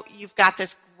studio. You've got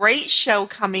this great show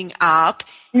coming up.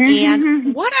 Mm-hmm.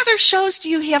 And what other shows do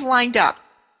you have lined up?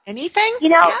 Anything?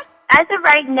 As of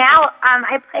right now,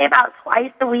 I play about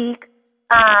twice a week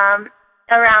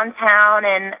around town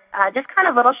and just kind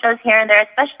of little shows here and there,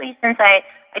 especially since I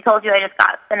told you I just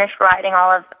got finished writing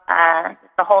all of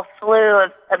the whole slew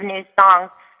of new songs.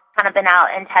 Kind of been out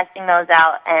and testing those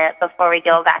out before we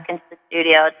go back into the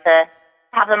studio to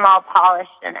have them all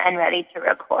polished and ready to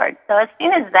record. So as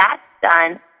soon as that's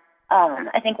done,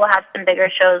 I think we'll have some bigger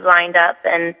shows lined up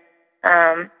and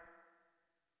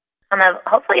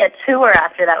hopefully a tour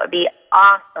after that would be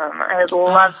awesome. I would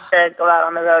love to go out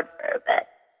on the road for a bit.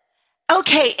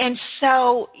 Okay, and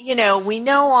so, we know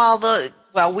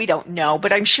we don't know,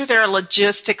 but I'm sure there are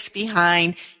logistics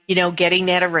behind, getting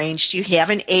that arranged. You have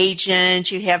an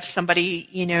agent, you have somebody,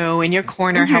 in your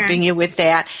corner helping you with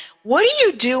that. What do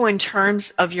you do in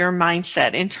terms of your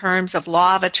mindset, in terms of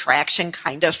law of attraction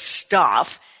kind of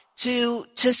stuff, to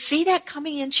see that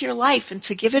coming into your life and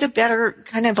to give it a better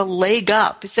kind of a leg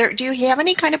up? Do you have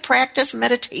any kind of practice,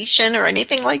 meditation or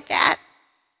anything like that?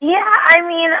 Yeah,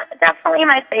 definitely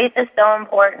my faith is so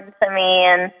important to me.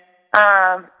 And,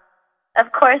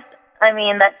 of course,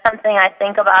 that's something I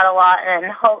think about a lot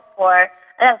and hope for.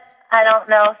 I don't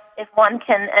know if one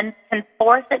can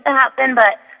force it to happen,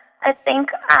 but I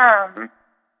think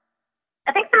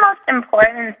the most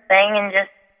important thing in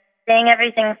just seeing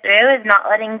everything through is not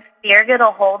letting fear get a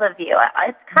hold of you.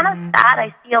 It's kind of sad.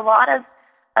 I see a lot of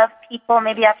people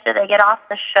maybe after they get off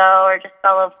the show or just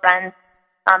fellow friends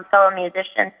fellow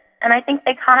musicians. And I think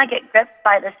they kind of get gripped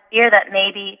by this fear that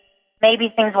maybe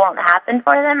things won't happen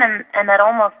for them, and that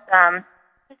almost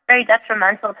is very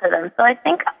detrimental to them. So I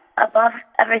think above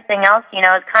everything else, you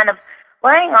know, is kind of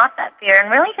laying off that fear and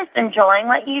really just enjoying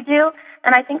what you do.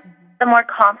 And I think the more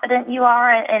confident you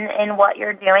are in what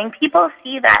you're doing, people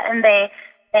see that and they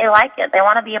like it. They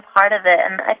want to be a part of it.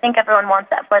 And I think everyone wants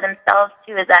that for themselves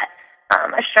too, is that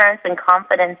assurance and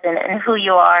confidence in who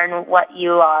you are and what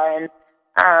you are. And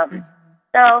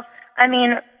so, I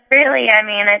mean, really, I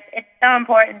mean, it's so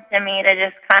important to me to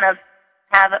just kind of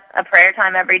have a prayer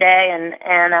time every day and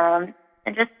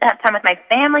just have time with my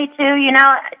family too, you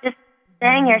know, just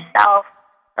staying yourself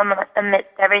amidst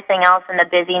everything else and the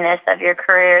busyness of your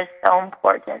career is so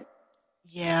important.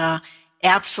 Yeah,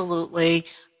 absolutely.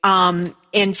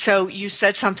 And so you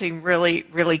said something really,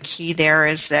 really key there,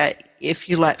 is that if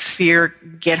you let fear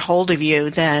get hold of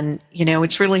you, then, you know,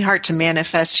 it's really hard to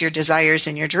manifest your desires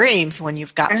and your dreams when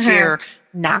you've got fear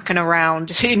knocking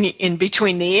around in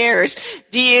between the ears.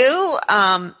 Do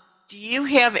you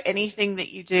have anything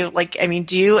that you do? Like, I mean,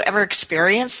 do you ever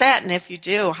experience that? And if you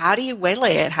do, how do you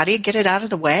waylay it? How do you get it out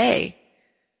of the way?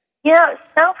 You know, it's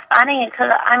so funny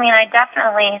because, I mean, I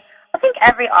think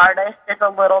every artist is a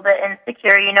little bit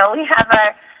insecure. You know, we have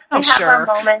our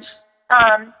moments.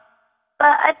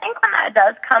 But I think when that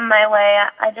does come my way,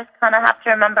 I just kind of have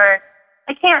to remember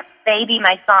I can't baby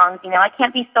my songs. You know, I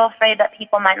can't be so afraid that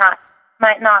people might not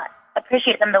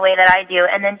appreciate them the way that I do,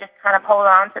 and then just kind of hold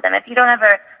on to them. If you don't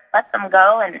ever let them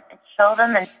go and show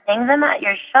them and sing them at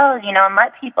your shows, you know, and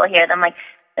let people hear them, like,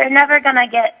 they're never gonna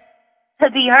get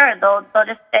to be heard. They'll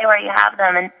just stay where you have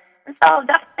them. And so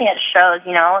definitely at shows,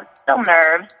 you know, it's still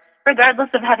nerves,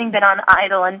 regardless of having been on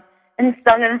Idol and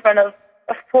sung in front of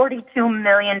 42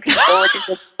 million people, which is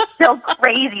just still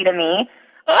crazy to me.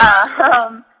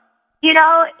 You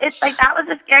know, it's like that was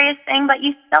the scariest thing, but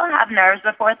you still have nerves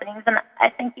before things, and I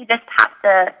think you just have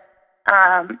to,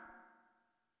 I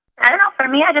don't know, for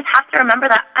me, I just have to remember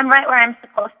that I'm right where I'm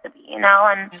supposed to be, you know,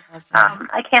 and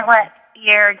I can't let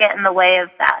fear get in the way of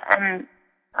that, and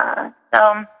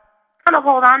so kind of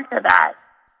hold on to that.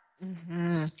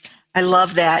 Mm-hmm. I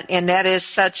love that, and that is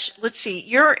such. Let's see,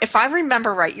 if I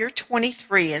remember right, you're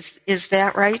 23. Is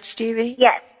that right, Stevie?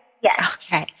 Yes.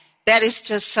 Okay, that is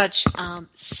just such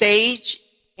sage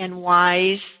and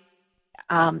wise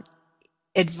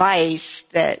advice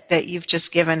that you've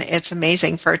just given. It's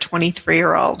amazing for a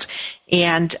 23-year-old,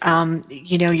 and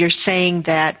you know, you're saying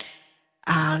that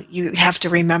you have to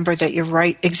remember that you're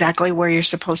right exactly where you're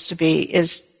supposed to be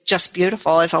is just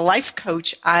beautiful. As a life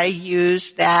coach, I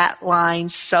use that line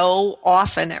so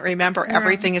often. I remember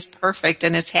everything is perfect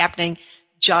and it's happening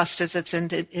just as it's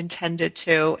intended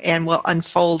to, and will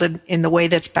unfold in the way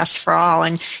that's best for all.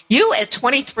 And you at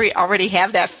 23 already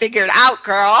have that figured out,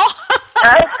 girl.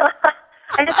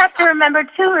 I just have to remember it.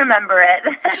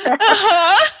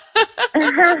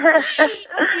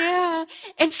 Yeah.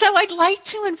 And so I'd like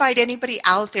to invite anybody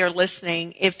out there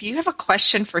listening, if you have a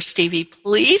question for Stevie,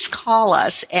 please call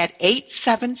us at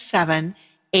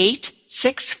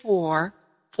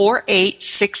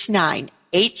 877-864-4869.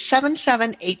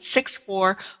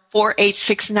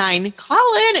 877-864-4869.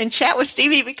 Call in and chat with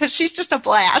Stevie because she's just a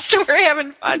blast. We're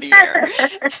having fun here.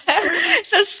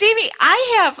 So, Stevie,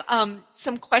 I have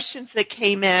some questions that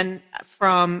came in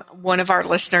from one of our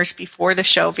listeners before the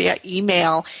show via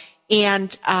email. And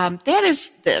that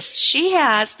is this.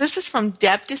 This is from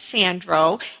Deb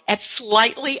DeSandro at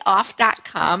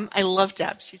slightlyoff.com. I love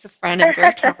Deb. She's a friend and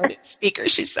very talented speaker.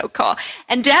 She's so cool.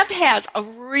 And Deb has a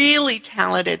really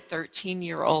talented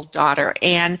 13-year-old daughter.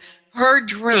 And her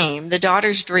dream, the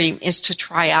daughter's dream, is to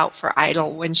try out for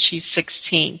Idol when she's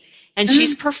 16. And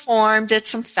she's performed at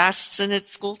some fests and at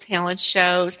school talent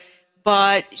shows,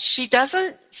 but she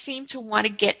doesn't seem to want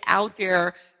to get out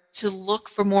there to look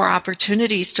for more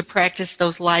opportunities to practice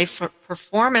those live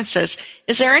performances.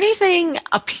 Is there anything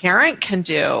a parent can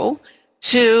do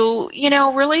to, you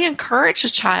know, really encourage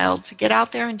a child to get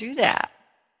out there and do that?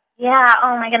 Yeah,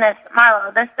 oh my goodness,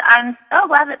 Marlo, I'm so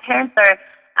glad that parents are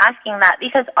asking that,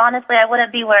 because honestly, I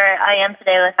wouldn't be where I am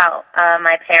today without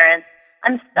my parents.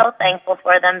 I'm so thankful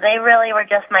for them. They really were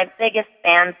just my biggest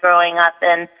fans growing up,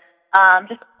 and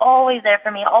just always there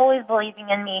for me, always believing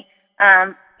in me.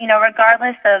 You know,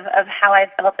 regardless of how I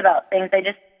felt about things, I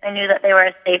knew that they were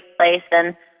a safe place.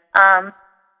 And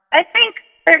I think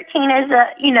 13 is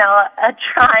a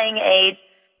trying age,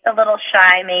 a little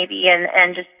shy maybe,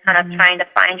 and just kind of trying to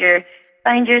find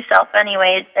yourself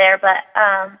anyways there. But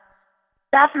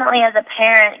definitely as a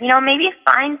parent, you know, maybe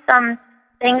find some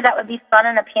things that would be fun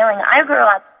and appealing. I grew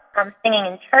up singing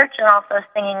in church and also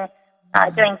singing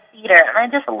doing theater, and I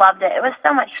just loved it. It was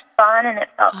so much fun, and it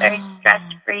felt very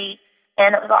stress-free,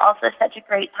 and it was also such a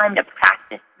great time to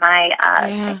practice my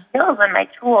skills and my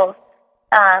tools.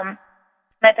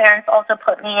 My parents also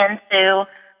put me into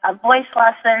voice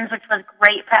lessons, which was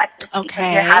great practice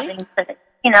because you're having to,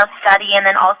 study, and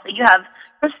then also you have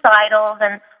recitals,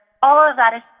 and all of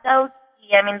that is so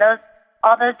key. I mean,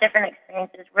 all those different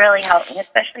experiences really helped me,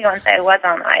 especially once I was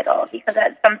on Idol, because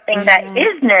that's something that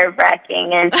is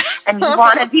nerve-wracking, and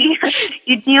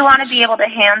you do want to be able to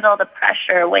handle the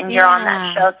pressure when you're on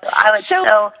that show. So I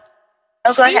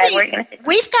would go Stevie, ahead. What are you going to say?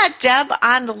 We've got Deb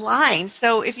on the line,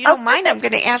 so if you don't mind, I'm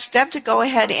going to ask Deb to go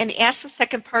ahead and ask the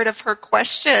second part of her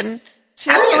question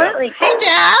to Absolutely. you. Hey,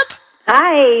 Deb.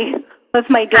 Hi. If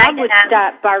my dog would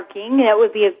stop barking, that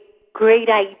would be a great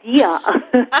idea.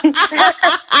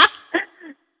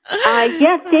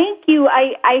 Yes, thank you.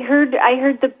 I heard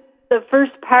the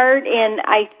first part, and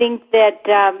I think that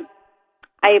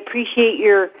I appreciate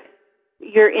your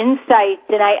insights,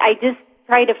 and I just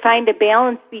try to find a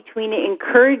balance between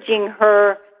encouraging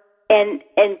her and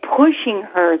pushing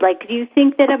her. Like, do you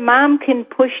think that a mom can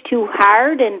push too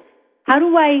hard, and how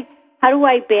do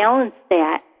I balance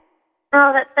that?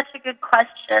 Oh, that's such a good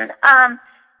question.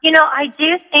 I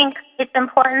do think it's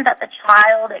important that the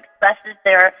child expresses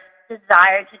their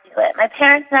desire to do it. My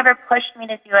parents never pushed me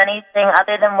to do anything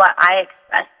other than what I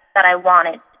expressed that I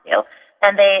wanted to do.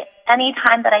 And any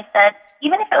time that I said,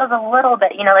 even if it was a little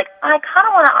bit, like, I kind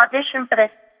of want to audition for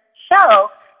this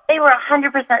show, they were 100%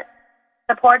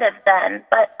 supportive then.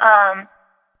 But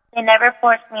they never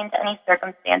forced me into any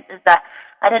circumstances that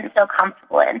I didn't feel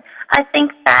comfortable in. I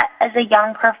think that as a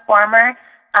young performer,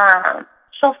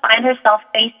 she'll find herself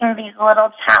facing these little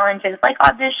challenges like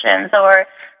auditions or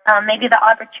maybe the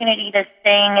opportunity to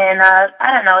sing in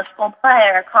a school play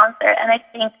or a concert. And I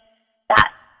think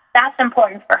that's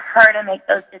important for her to make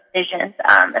those decisions,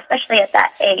 especially at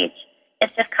that age.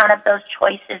 It's just kind of those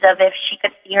choices of if she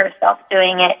could see herself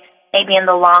doing it maybe in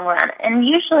the long run. And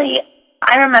usually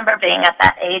I remember being at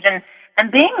that age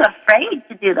and being afraid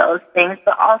to do those things,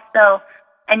 but also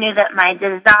I knew that my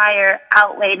desire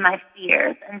outweighed my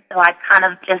fears, and so I kind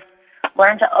of just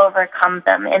learned to overcome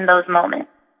them in those moments.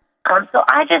 So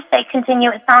I just say continue.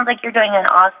 It sounds like you're doing an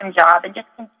awesome job, and just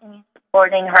continue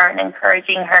supporting her and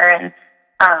encouraging her, and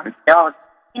still,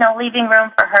 leaving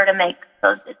room for her to make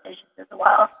those decisions as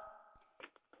well.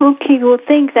 Okay, well,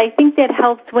 thanks. I think that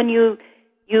helps when you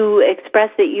express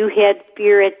that you had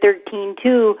fear at 13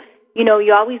 too.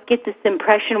 You always get this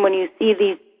impression when you see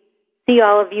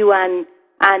all of you on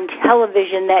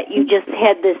television that you just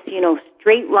had this,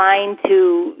 straight line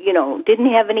to,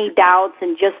 didn't have any doubts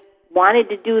and just wanted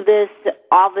to do this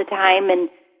all the time. And,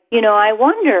 I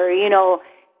wonder,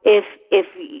 if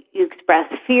you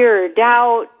express fear or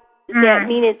doubt, does that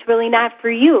mean it's really not for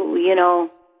you,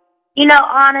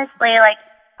 Honestly,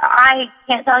 I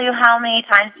can't tell you how many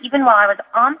times, even while I was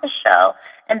on the show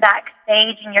and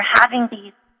backstage, and you're having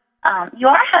these, you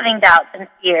are having doubts and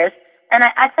fears. And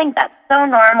I think that's so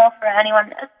normal for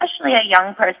anyone, especially a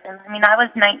young person. I mean, I was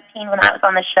 19 when I was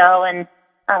on the show, and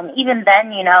even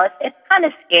then, it's kind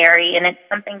of scary, and it's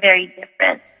something very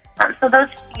different. So those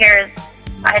fears,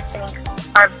 I think,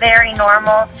 are very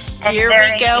normal. And Here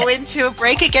we go into a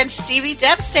break again. Stevie,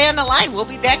 Deb, stay on the line. We'll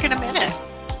be back in a minute.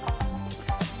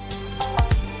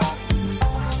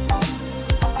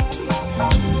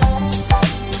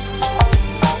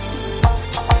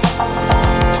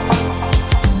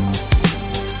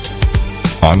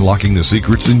 Unlocking the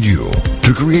secrets in you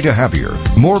to create a happier,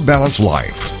 more balanced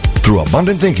life through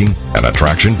abundant thinking and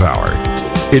attraction power.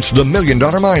 It's the $1 Million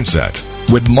Mindset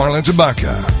with Marla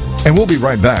Tabaka. And we'll be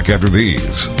right back after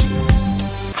these.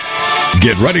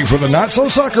 Get ready for the Not So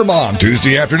Soccer Mom,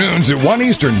 Tuesday afternoons at 1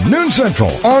 Eastern, noon Central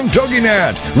on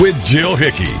TogiNet with Jill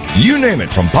Hickey. You name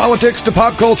it, from politics to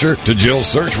pop culture to Jill's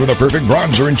search for the perfect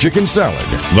bronzer and chicken salad.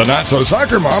 The Not So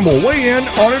Soccer Mom will weigh in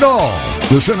on it all.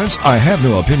 The sentence, "I have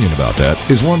no opinion about that,"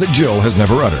 is one that Jill has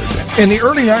never uttered. In the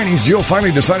early 90s, Jill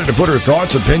finally decided to put her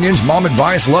thoughts, opinions, mom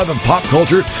advice, love of pop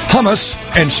culture, hummus,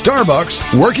 and Starbucks,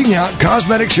 working out,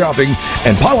 cosmetic shopping,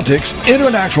 and politics into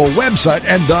an actual website,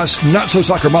 and thus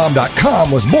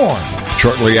NotSoSoccerMom.com was born.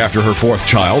 Shortly after her fourth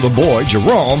child, a boy,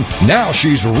 Jerome, now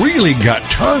she's really got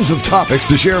tons of topics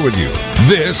to share with you.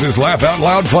 This is Laugh Out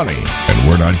Loud Funny, and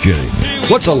we're not kidding.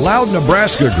 What's a loud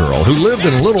Nebraska girl who lived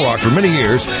in Little Rock for many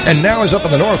years and now is up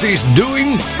in the Northeast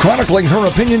doing? Chronicling her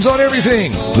opinions on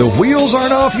everything. The wheels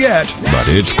aren't off yet, but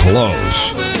it's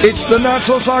close. It's the Not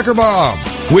So Soccer Mom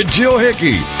with Jill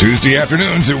Hickey, Tuesday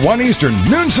afternoons at 1 Eastern,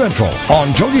 noon Central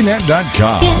on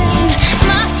TogiNet.com.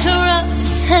 My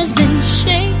trust has been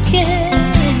shaken,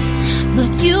 but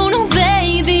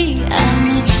baby, I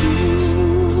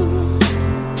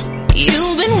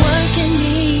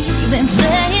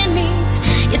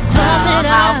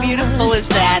is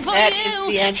that? That is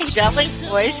the angelic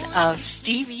voice of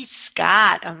Stevie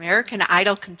Scott, American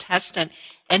Idol contestant.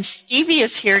 And Stevie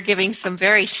is here giving some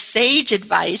very sage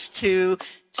advice to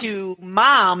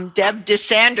mom, Deb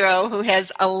DeSandro, who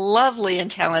has a lovely and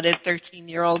talented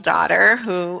 13-year-old daughter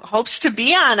who hopes to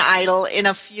be on Idol in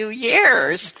a few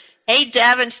years. Hey,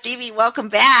 Deb and Stevie, welcome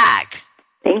back.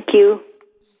 Thank you.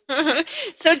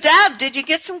 So, Deb, did you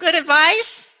get some good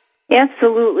advice?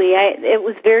 Absolutely. It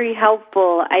was very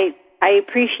helpful. I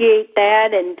appreciate that,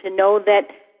 and to know that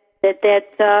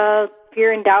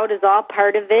fear and doubt is all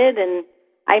part of it, and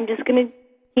I'm just going to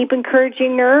keep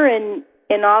encouraging her and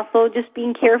also just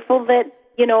being careful that,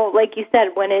 like you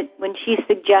said, when she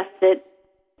suggests it,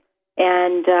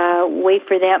 and wait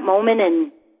for that moment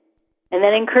and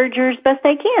then encourage her as best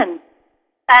I can.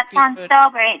 That sounds so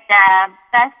great, Deb.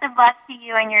 Best of luck to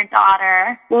you and your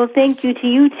daughter. Well, thank you to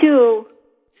you, too.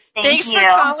 Thanks for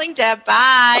calling, Deb.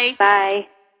 Bye. Bye.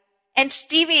 And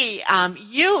Stevie,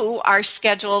 you are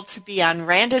scheduled to be on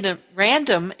Random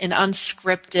and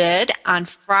Unscripted on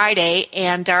Friday,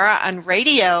 and Dara on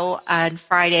radio on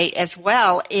Friday as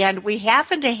well. And we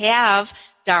happen to have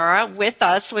Dara with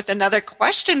us with another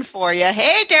question for you.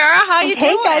 Hey, Dara, how you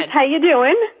doing? Hey, guys, how you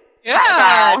doing?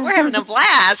 Good. We're having a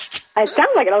blast. It sounds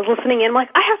like it. I was listening in. I'm like,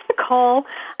 I have to call.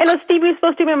 I know Stevie was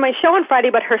supposed to be on my show on Friday,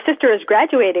 but her sister is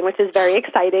graduating, which is very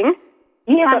exciting.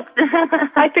 Yeah. So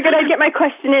I figured I'd get my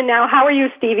question in now. How are you,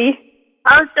 Stevie?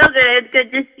 Oh, so good.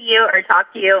 Good to see you or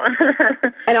talk to you.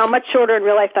 I know I'm much shorter in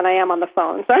real life than I am on the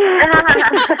phone. So.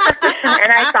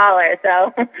 And I saw her,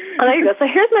 so. Oh, there you go. So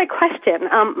here's my question.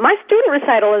 My student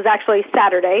recital is actually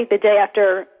Saturday, the day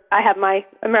after I have my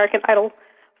American Idol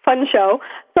fun show.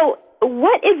 So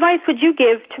what advice would you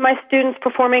give to my students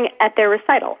performing at their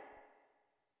recital?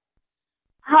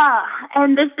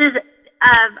 And this is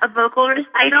a vocal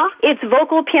recital? It's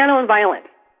vocal, piano, and violin.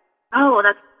 Oh,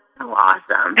 that's so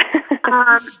awesome.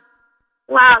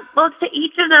 Wow. Well, to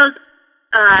each of those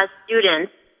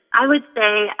students, I would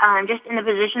say, just in the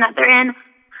position that they're in,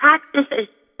 practice is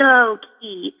so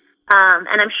key. And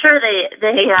I'm sure they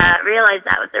realize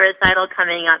that with the recital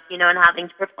coming up, and having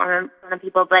to perform in front of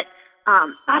people. But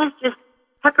that is just,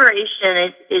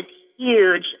 preparation is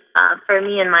huge for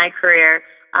me in my career.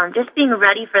 Just being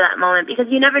ready for that moment, because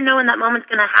you never know when that moment's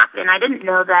going to happen. I didn't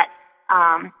know that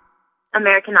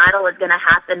American Idol was going to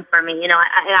happen for me.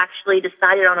 I actually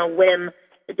decided on a whim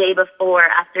the day before,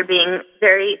 after being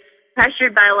very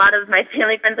pressured by a lot of my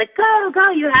family friends, like,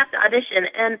 go, you have to audition.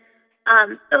 And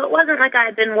so it wasn't like I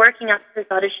had been working up to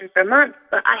this audition for months,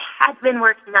 but I had been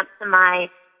working up to my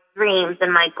dreams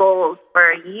and my goals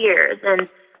for years. And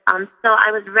so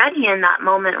I was ready in that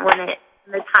moment when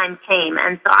the time came.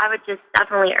 And so I would just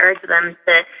definitely urge them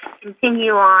to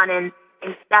continue on in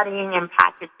studying and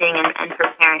practicing and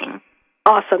preparing.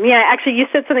 Awesome. Yeah, actually, you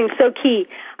said something so key.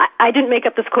 I didn't make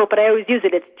up this quote, but I always use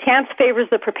it. It's chance favors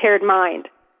the prepared mind.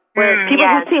 Where people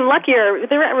who seem luckier,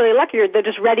 they're not really luckier. They're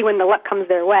just ready when the luck comes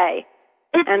their way.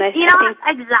 And I think,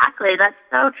 exactly. That's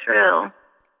so true.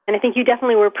 And I think you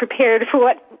definitely were prepared for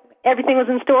what everything was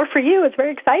in store for you. It's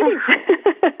very exciting.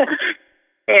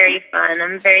 Very fun.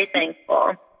 I'm very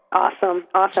thankful. Awesome.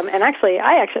 And actually,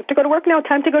 I have to go to work now.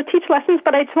 Time to go teach lessons,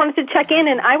 but I just wanted to check in,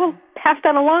 and I will pass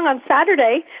that along on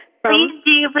Saturday. Please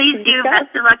do.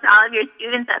 Best of luck to all of your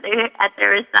students at their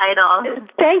recital.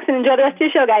 Thanks, and enjoy the rest of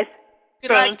your show, guys.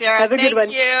 Good luck, Dara. Have a good one.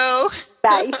 Thank you.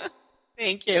 Bye.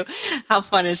 Thank you. How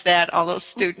fun is that? All those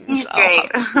students.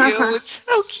 Great. Oh, how cute.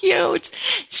 So cute.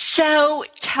 So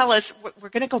tell us, we're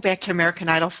going to go back to American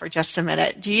Idol for just a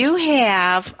minute. Do you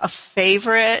have a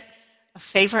favorite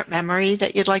memory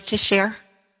that you'd like to share?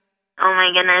 Oh,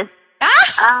 my goodness.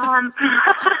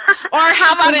 Or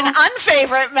how about an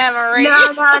unfavorite memory?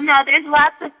 No. There's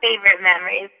lots of favorite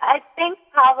memories. I think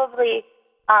probably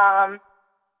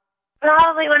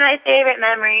one of my favorite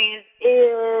memories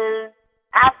is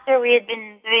after we had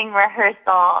been doing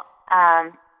rehearsal,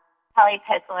 Kelly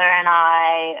Pickler and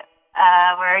I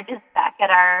were just back at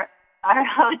our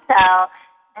hotel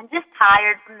and just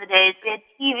tired from the days. We had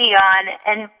TV on,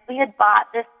 and we had bought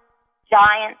this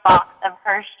giant box of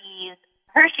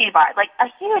Hershey bars, like a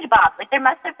huge box. Like there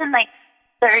must have been like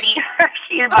 30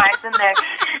 Hershey bars in there.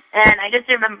 And I just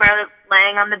remember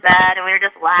laying on the bed, and we were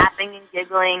just laughing and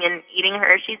giggling and eating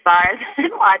Hershey bars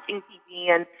and watching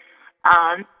TV. And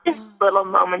just little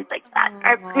moments like that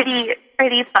are pretty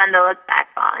fun to look back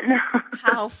on.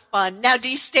 How fun. Now, do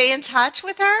you stay in touch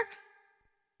with her?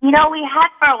 We had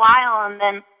for a while, and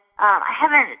then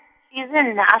she's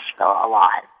in Nashville a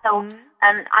lot, so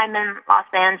and I'm in Los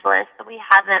Angeles, so we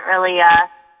haven't really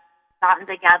gotten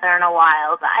together in a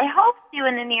while, but I hope to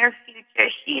in the near future.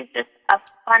 She's just a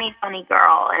funny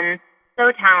girl and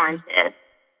so talented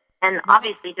and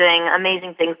obviously doing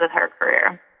amazing things with her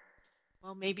career.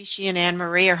 Well, maybe she and Anne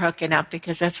Marie are hooking up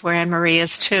because that's where Anne Marie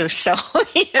is too. So,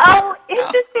 Oh,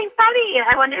 interesting, funny.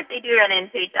 I wonder if they do run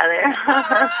into each other.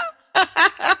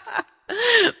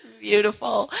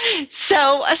 Beautiful.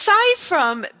 So, aside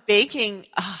from baking,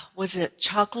 was it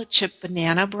chocolate chip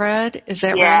banana bread? Is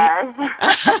that right?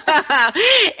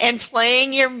 And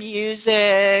playing your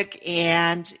music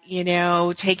and,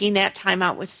 taking that time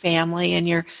out with family and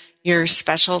your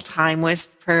special time with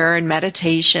prayer and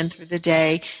meditation through the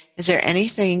day. Is there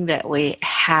anything that we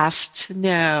have to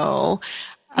know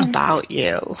about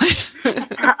you?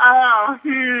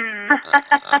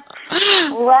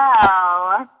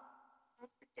 Well,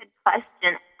 good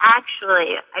question.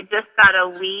 Actually, I just got a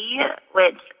Wii,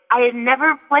 which I had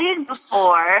never played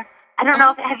before. I don't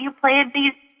know have you played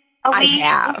these a Wii?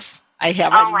 I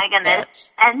have. Oh my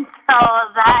goodness! And so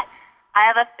I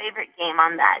have a favorite game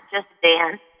on that, Just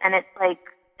Dance, and it's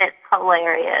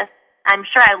hilarious. I'm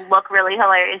sure I look really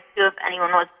hilarious too if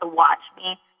anyone wants to watch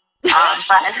me. But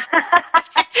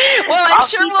well, I'm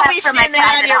sure we'll be seeing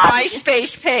that on your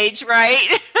MySpace page,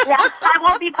 right? Yeah, I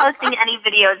won't be posting any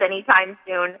videos anytime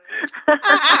soon.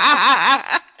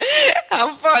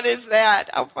 How fun is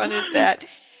that?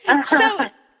 So,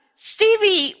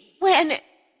 Stevie,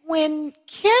 when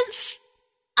kids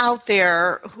out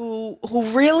there who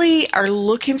really are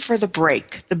looking for the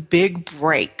big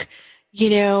break,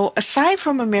 aside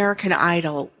from American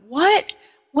Idol, what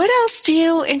else do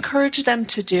you encourage them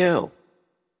to do?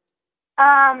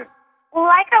 Well,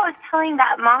 like I was telling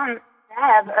that mom,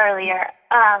 Deb, earlier,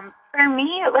 for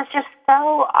me it was just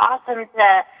so awesome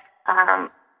to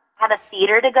have a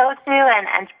theater to go to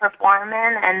and to perform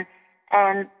in,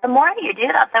 and the more you do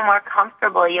that, the more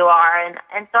comfortable you are.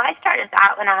 And so I started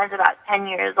that when I was about 10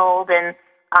 years old, and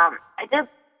I did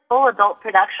full adult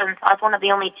production, so I was one of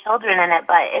the only children in it,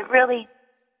 but it really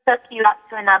took you up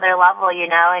to another level,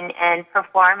 and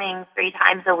performing 3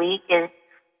 times a week is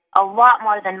a lot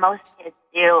more than most kids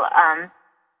do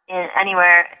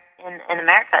anywhere in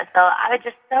America. So I would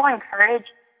just so encourage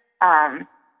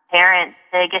parents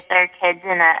to get their kids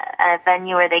in a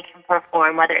venue where they can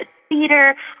perform, whether it's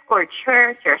theater or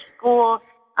church or school.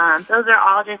 Those are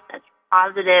all just such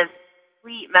positive,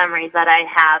 sweet memories that I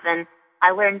have, and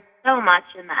I learned so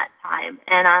much in that time.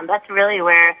 And that's really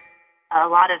where a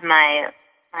lot of my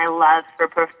love for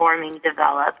performing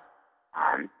developed.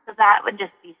 So that would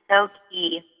just be so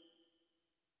key.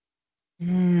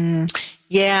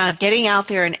 Yeah, getting out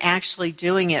there and actually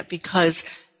doing it, because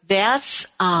that's,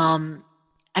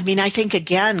 I think,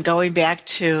 again, going back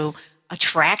to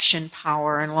attraction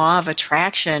power and law of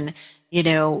attraction,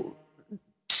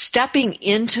 stepping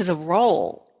into the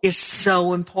role is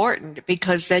so important,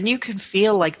 because then you can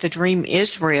feel like the dream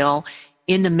is real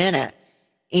in the minute.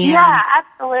 Yeah,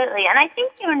 absolutely. And I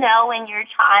think when your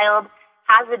child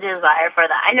has a desire for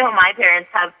that. I know my parents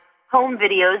have home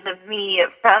videos of me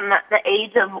from the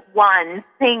age of 1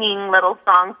 singing little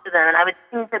songs to them, and I would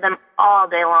sing to them all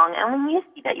day long. And when you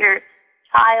see that your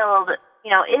child,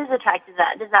 is attracted to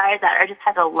that, desires that, or just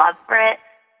has a love for it,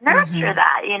 nurture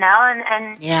that,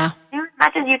 and do as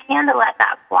much as you can to let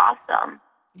that blossom.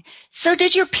 So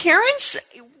did your parents,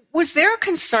 was there a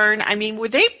concern? Were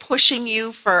they pushing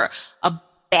you for a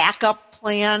backup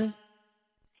plan?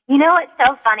 It's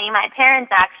so funny. My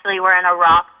parents actually were in a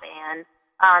rock band,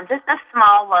 just a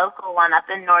small local one up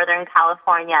in Northern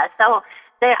California. So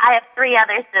I have 3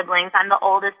 other siblings. I'm the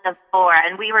oldest of 4,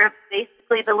 and we were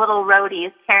basically the little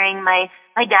roadies carrying my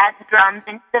dad's drums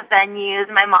into the venues.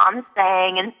 My mom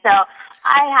sang, and so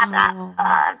I had that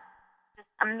just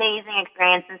amazing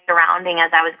experience and surrounding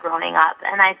as I was growing up.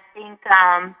 And I think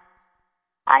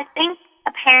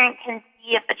a parent can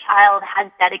see if a child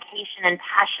has dedication and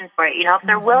passion for it. If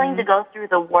they're willing to go through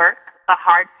the work, the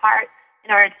hard part, in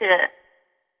order to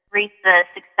reach the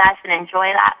success and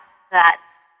enjoy that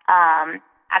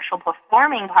actual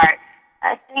performing part.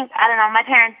 I don't know, my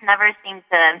parents never seemed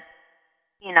to,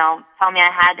 tell me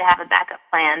I had to have a backup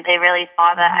plan. They really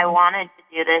saw that I wanted to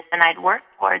do this and I'd work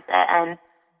towards it. And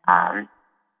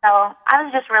so I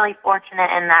was just really fortunate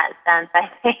in that sense, I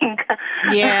think.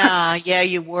 Yeah,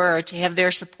 you were, to have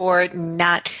their support and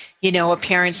not, a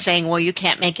parent saying, well, you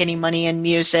can't make any money in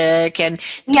music. And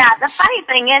yeah, the funny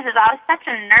thing is I was such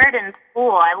a nerd in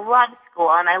school. I love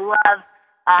school, and I love,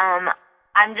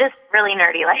 I'm just really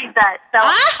nerdy like that. So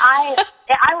I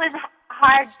was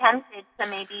hard tempted to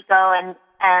maybe go, and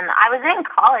I was in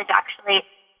college actually,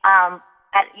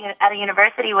 at a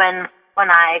university when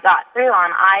I got through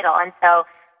on Idol, and so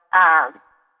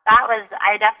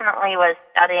I definitely was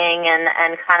studying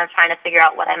and kind of trying to figure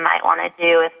out what I might want to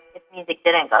do if music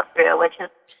didn't go through, which is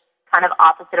kind of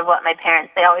opposite of what my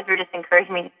parents, they always were just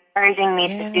encouraging me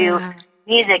to do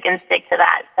music and stick to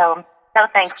that. So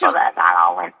thankful that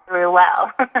all went through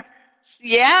well.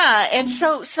 Yeah, and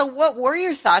so what were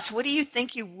your thoughts? What do you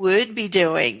think you would be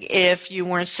doing if you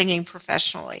weren't singing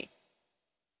professionally?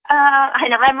 I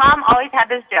know my mom always had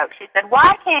this joke. She said,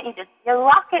 "Why can't you just be a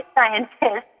rocket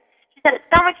scientist?" She said, "It's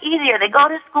so much easier. They go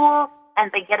to school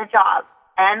and they get a job,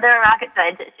 and they're a rocket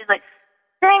scientist." She's like,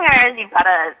 "Singers,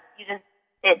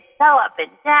 it's so up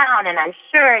and down and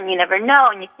unsure, and you never know,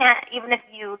 and you can't, even if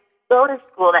you go to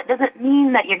school, that doesn't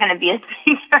mean that you're going to be a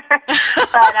singer."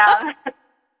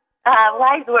 But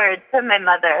wise words from my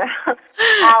mother.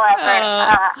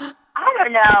 However, I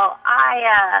don't know.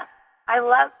 I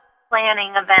love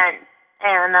planning events,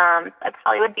 and I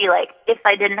probably would be like, if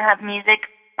I didn't have music,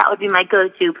 that would be my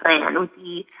go-to plan, would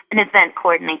be an event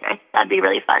coordinator. That'd be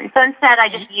really fun. So instead, I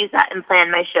just use that and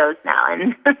plan my shows now,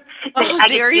 and I get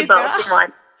to do both in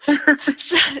one.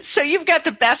 So you've got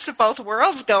the best of both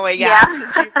worlds going on.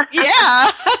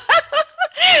 Yeah.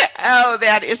 Oh,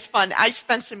 that is fun. I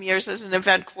spent some years as an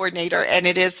event coordinator, and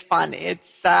it is fun.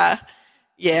 It's, So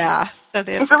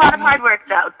it's a lot of hard work,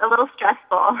 though. It's a little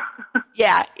stressful.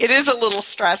 Yeah, it is a little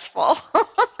stressful.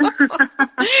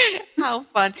 How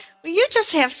fun. Well, you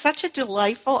just have such a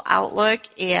delightful outlook,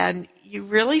 and you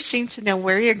really seem to know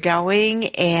where you're going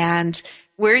and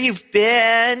where you've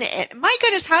been. And my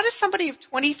goodness, how does somebody of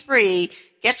 23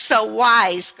 get so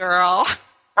wise, girl?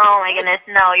 Oh, my goodness,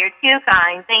 no, you're too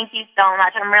kind. Thank you so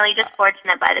much. I'm really just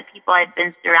fortunate by the people I've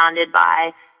been surrounded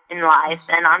by in life,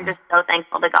 and I'm just so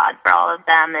thankful to God for all of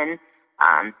them. And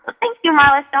so thank you,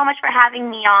 Marla, so much for having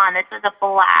me on. This was a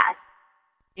blast.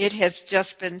 It has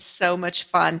just been so much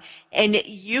fun. And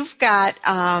you've got,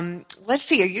 let's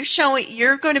see,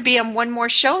 you're going to be on one more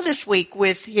show this week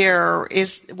with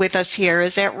us here.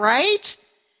 Is that right?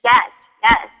 Yes.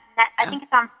 I think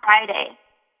it's on Friday.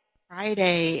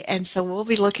 And so we'll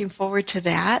be looking forward to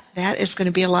that. That is going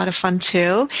to be a lot of fun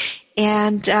too.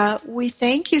 And we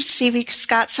thank you, Stevie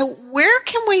Scott. So where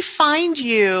can we find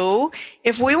you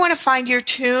if we want to find your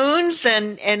tunes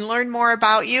and learn more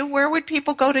about you? Where would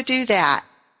people go to do that?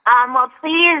 Well,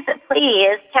 please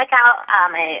check out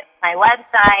my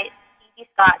website,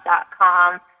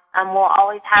 steviescott.com. We'll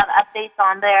always have updates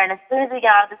on there, and as soon as we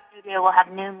get out of the studio, we'll have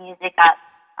new music up.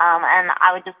 And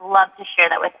I would just love to share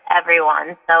that with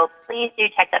everyone. So please do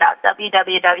check that out,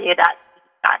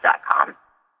 www.steviescott.com.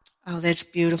 Oh, that's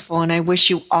beautiful. And I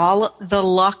wish you all the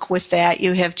luck with that.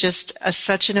 You have just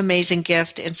such an amazing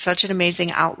gift and such an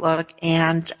amazing outlook.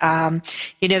 And,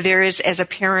 there is, as a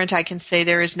parent, I can say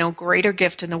there is no greater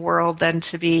gift in the world than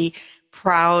to be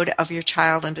proud of your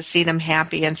child and to see them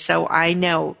happy. And so I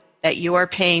know that you are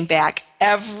paying back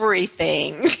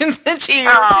everything to your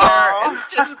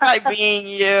parents just by being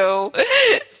you.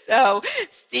 So,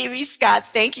 Stevie Scott,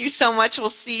 thank you so much. We'll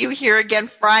see you here again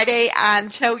Friday on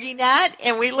TogiNet,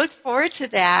 and we look forward to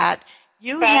that.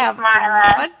 Thanks, have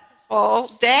Marla. A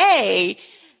wonderful day.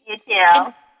 You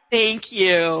too. Thank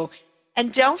you.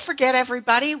 And don't forget,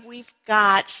 everybody, we've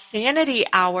got Sanity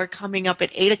Hour coming up at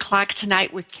 8 o'clock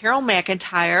tonight with Carol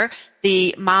McIntyre,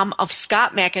 the mom of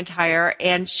Scott McIntyre,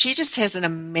 and she just has an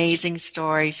amazing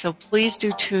story. So please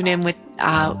do tune in with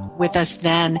us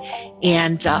then.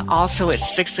 And also at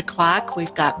 6 o'clock,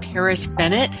 we've got Paris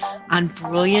Bennett on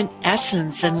Brilliant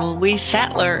Essence, and Louise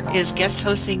Sattler is guest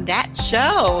hosting that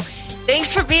show.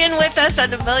 Thanks for being with us on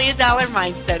the $1 Million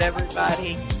Mindset,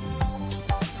 everybody.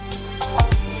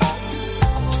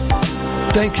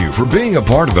 Thank you for being a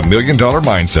part of the $1 Million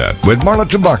Mindset with Marla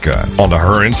Tabaka on the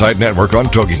Her Insight Network on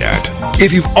TogiNet.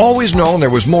 If you've always known there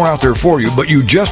was more out there for you, but you just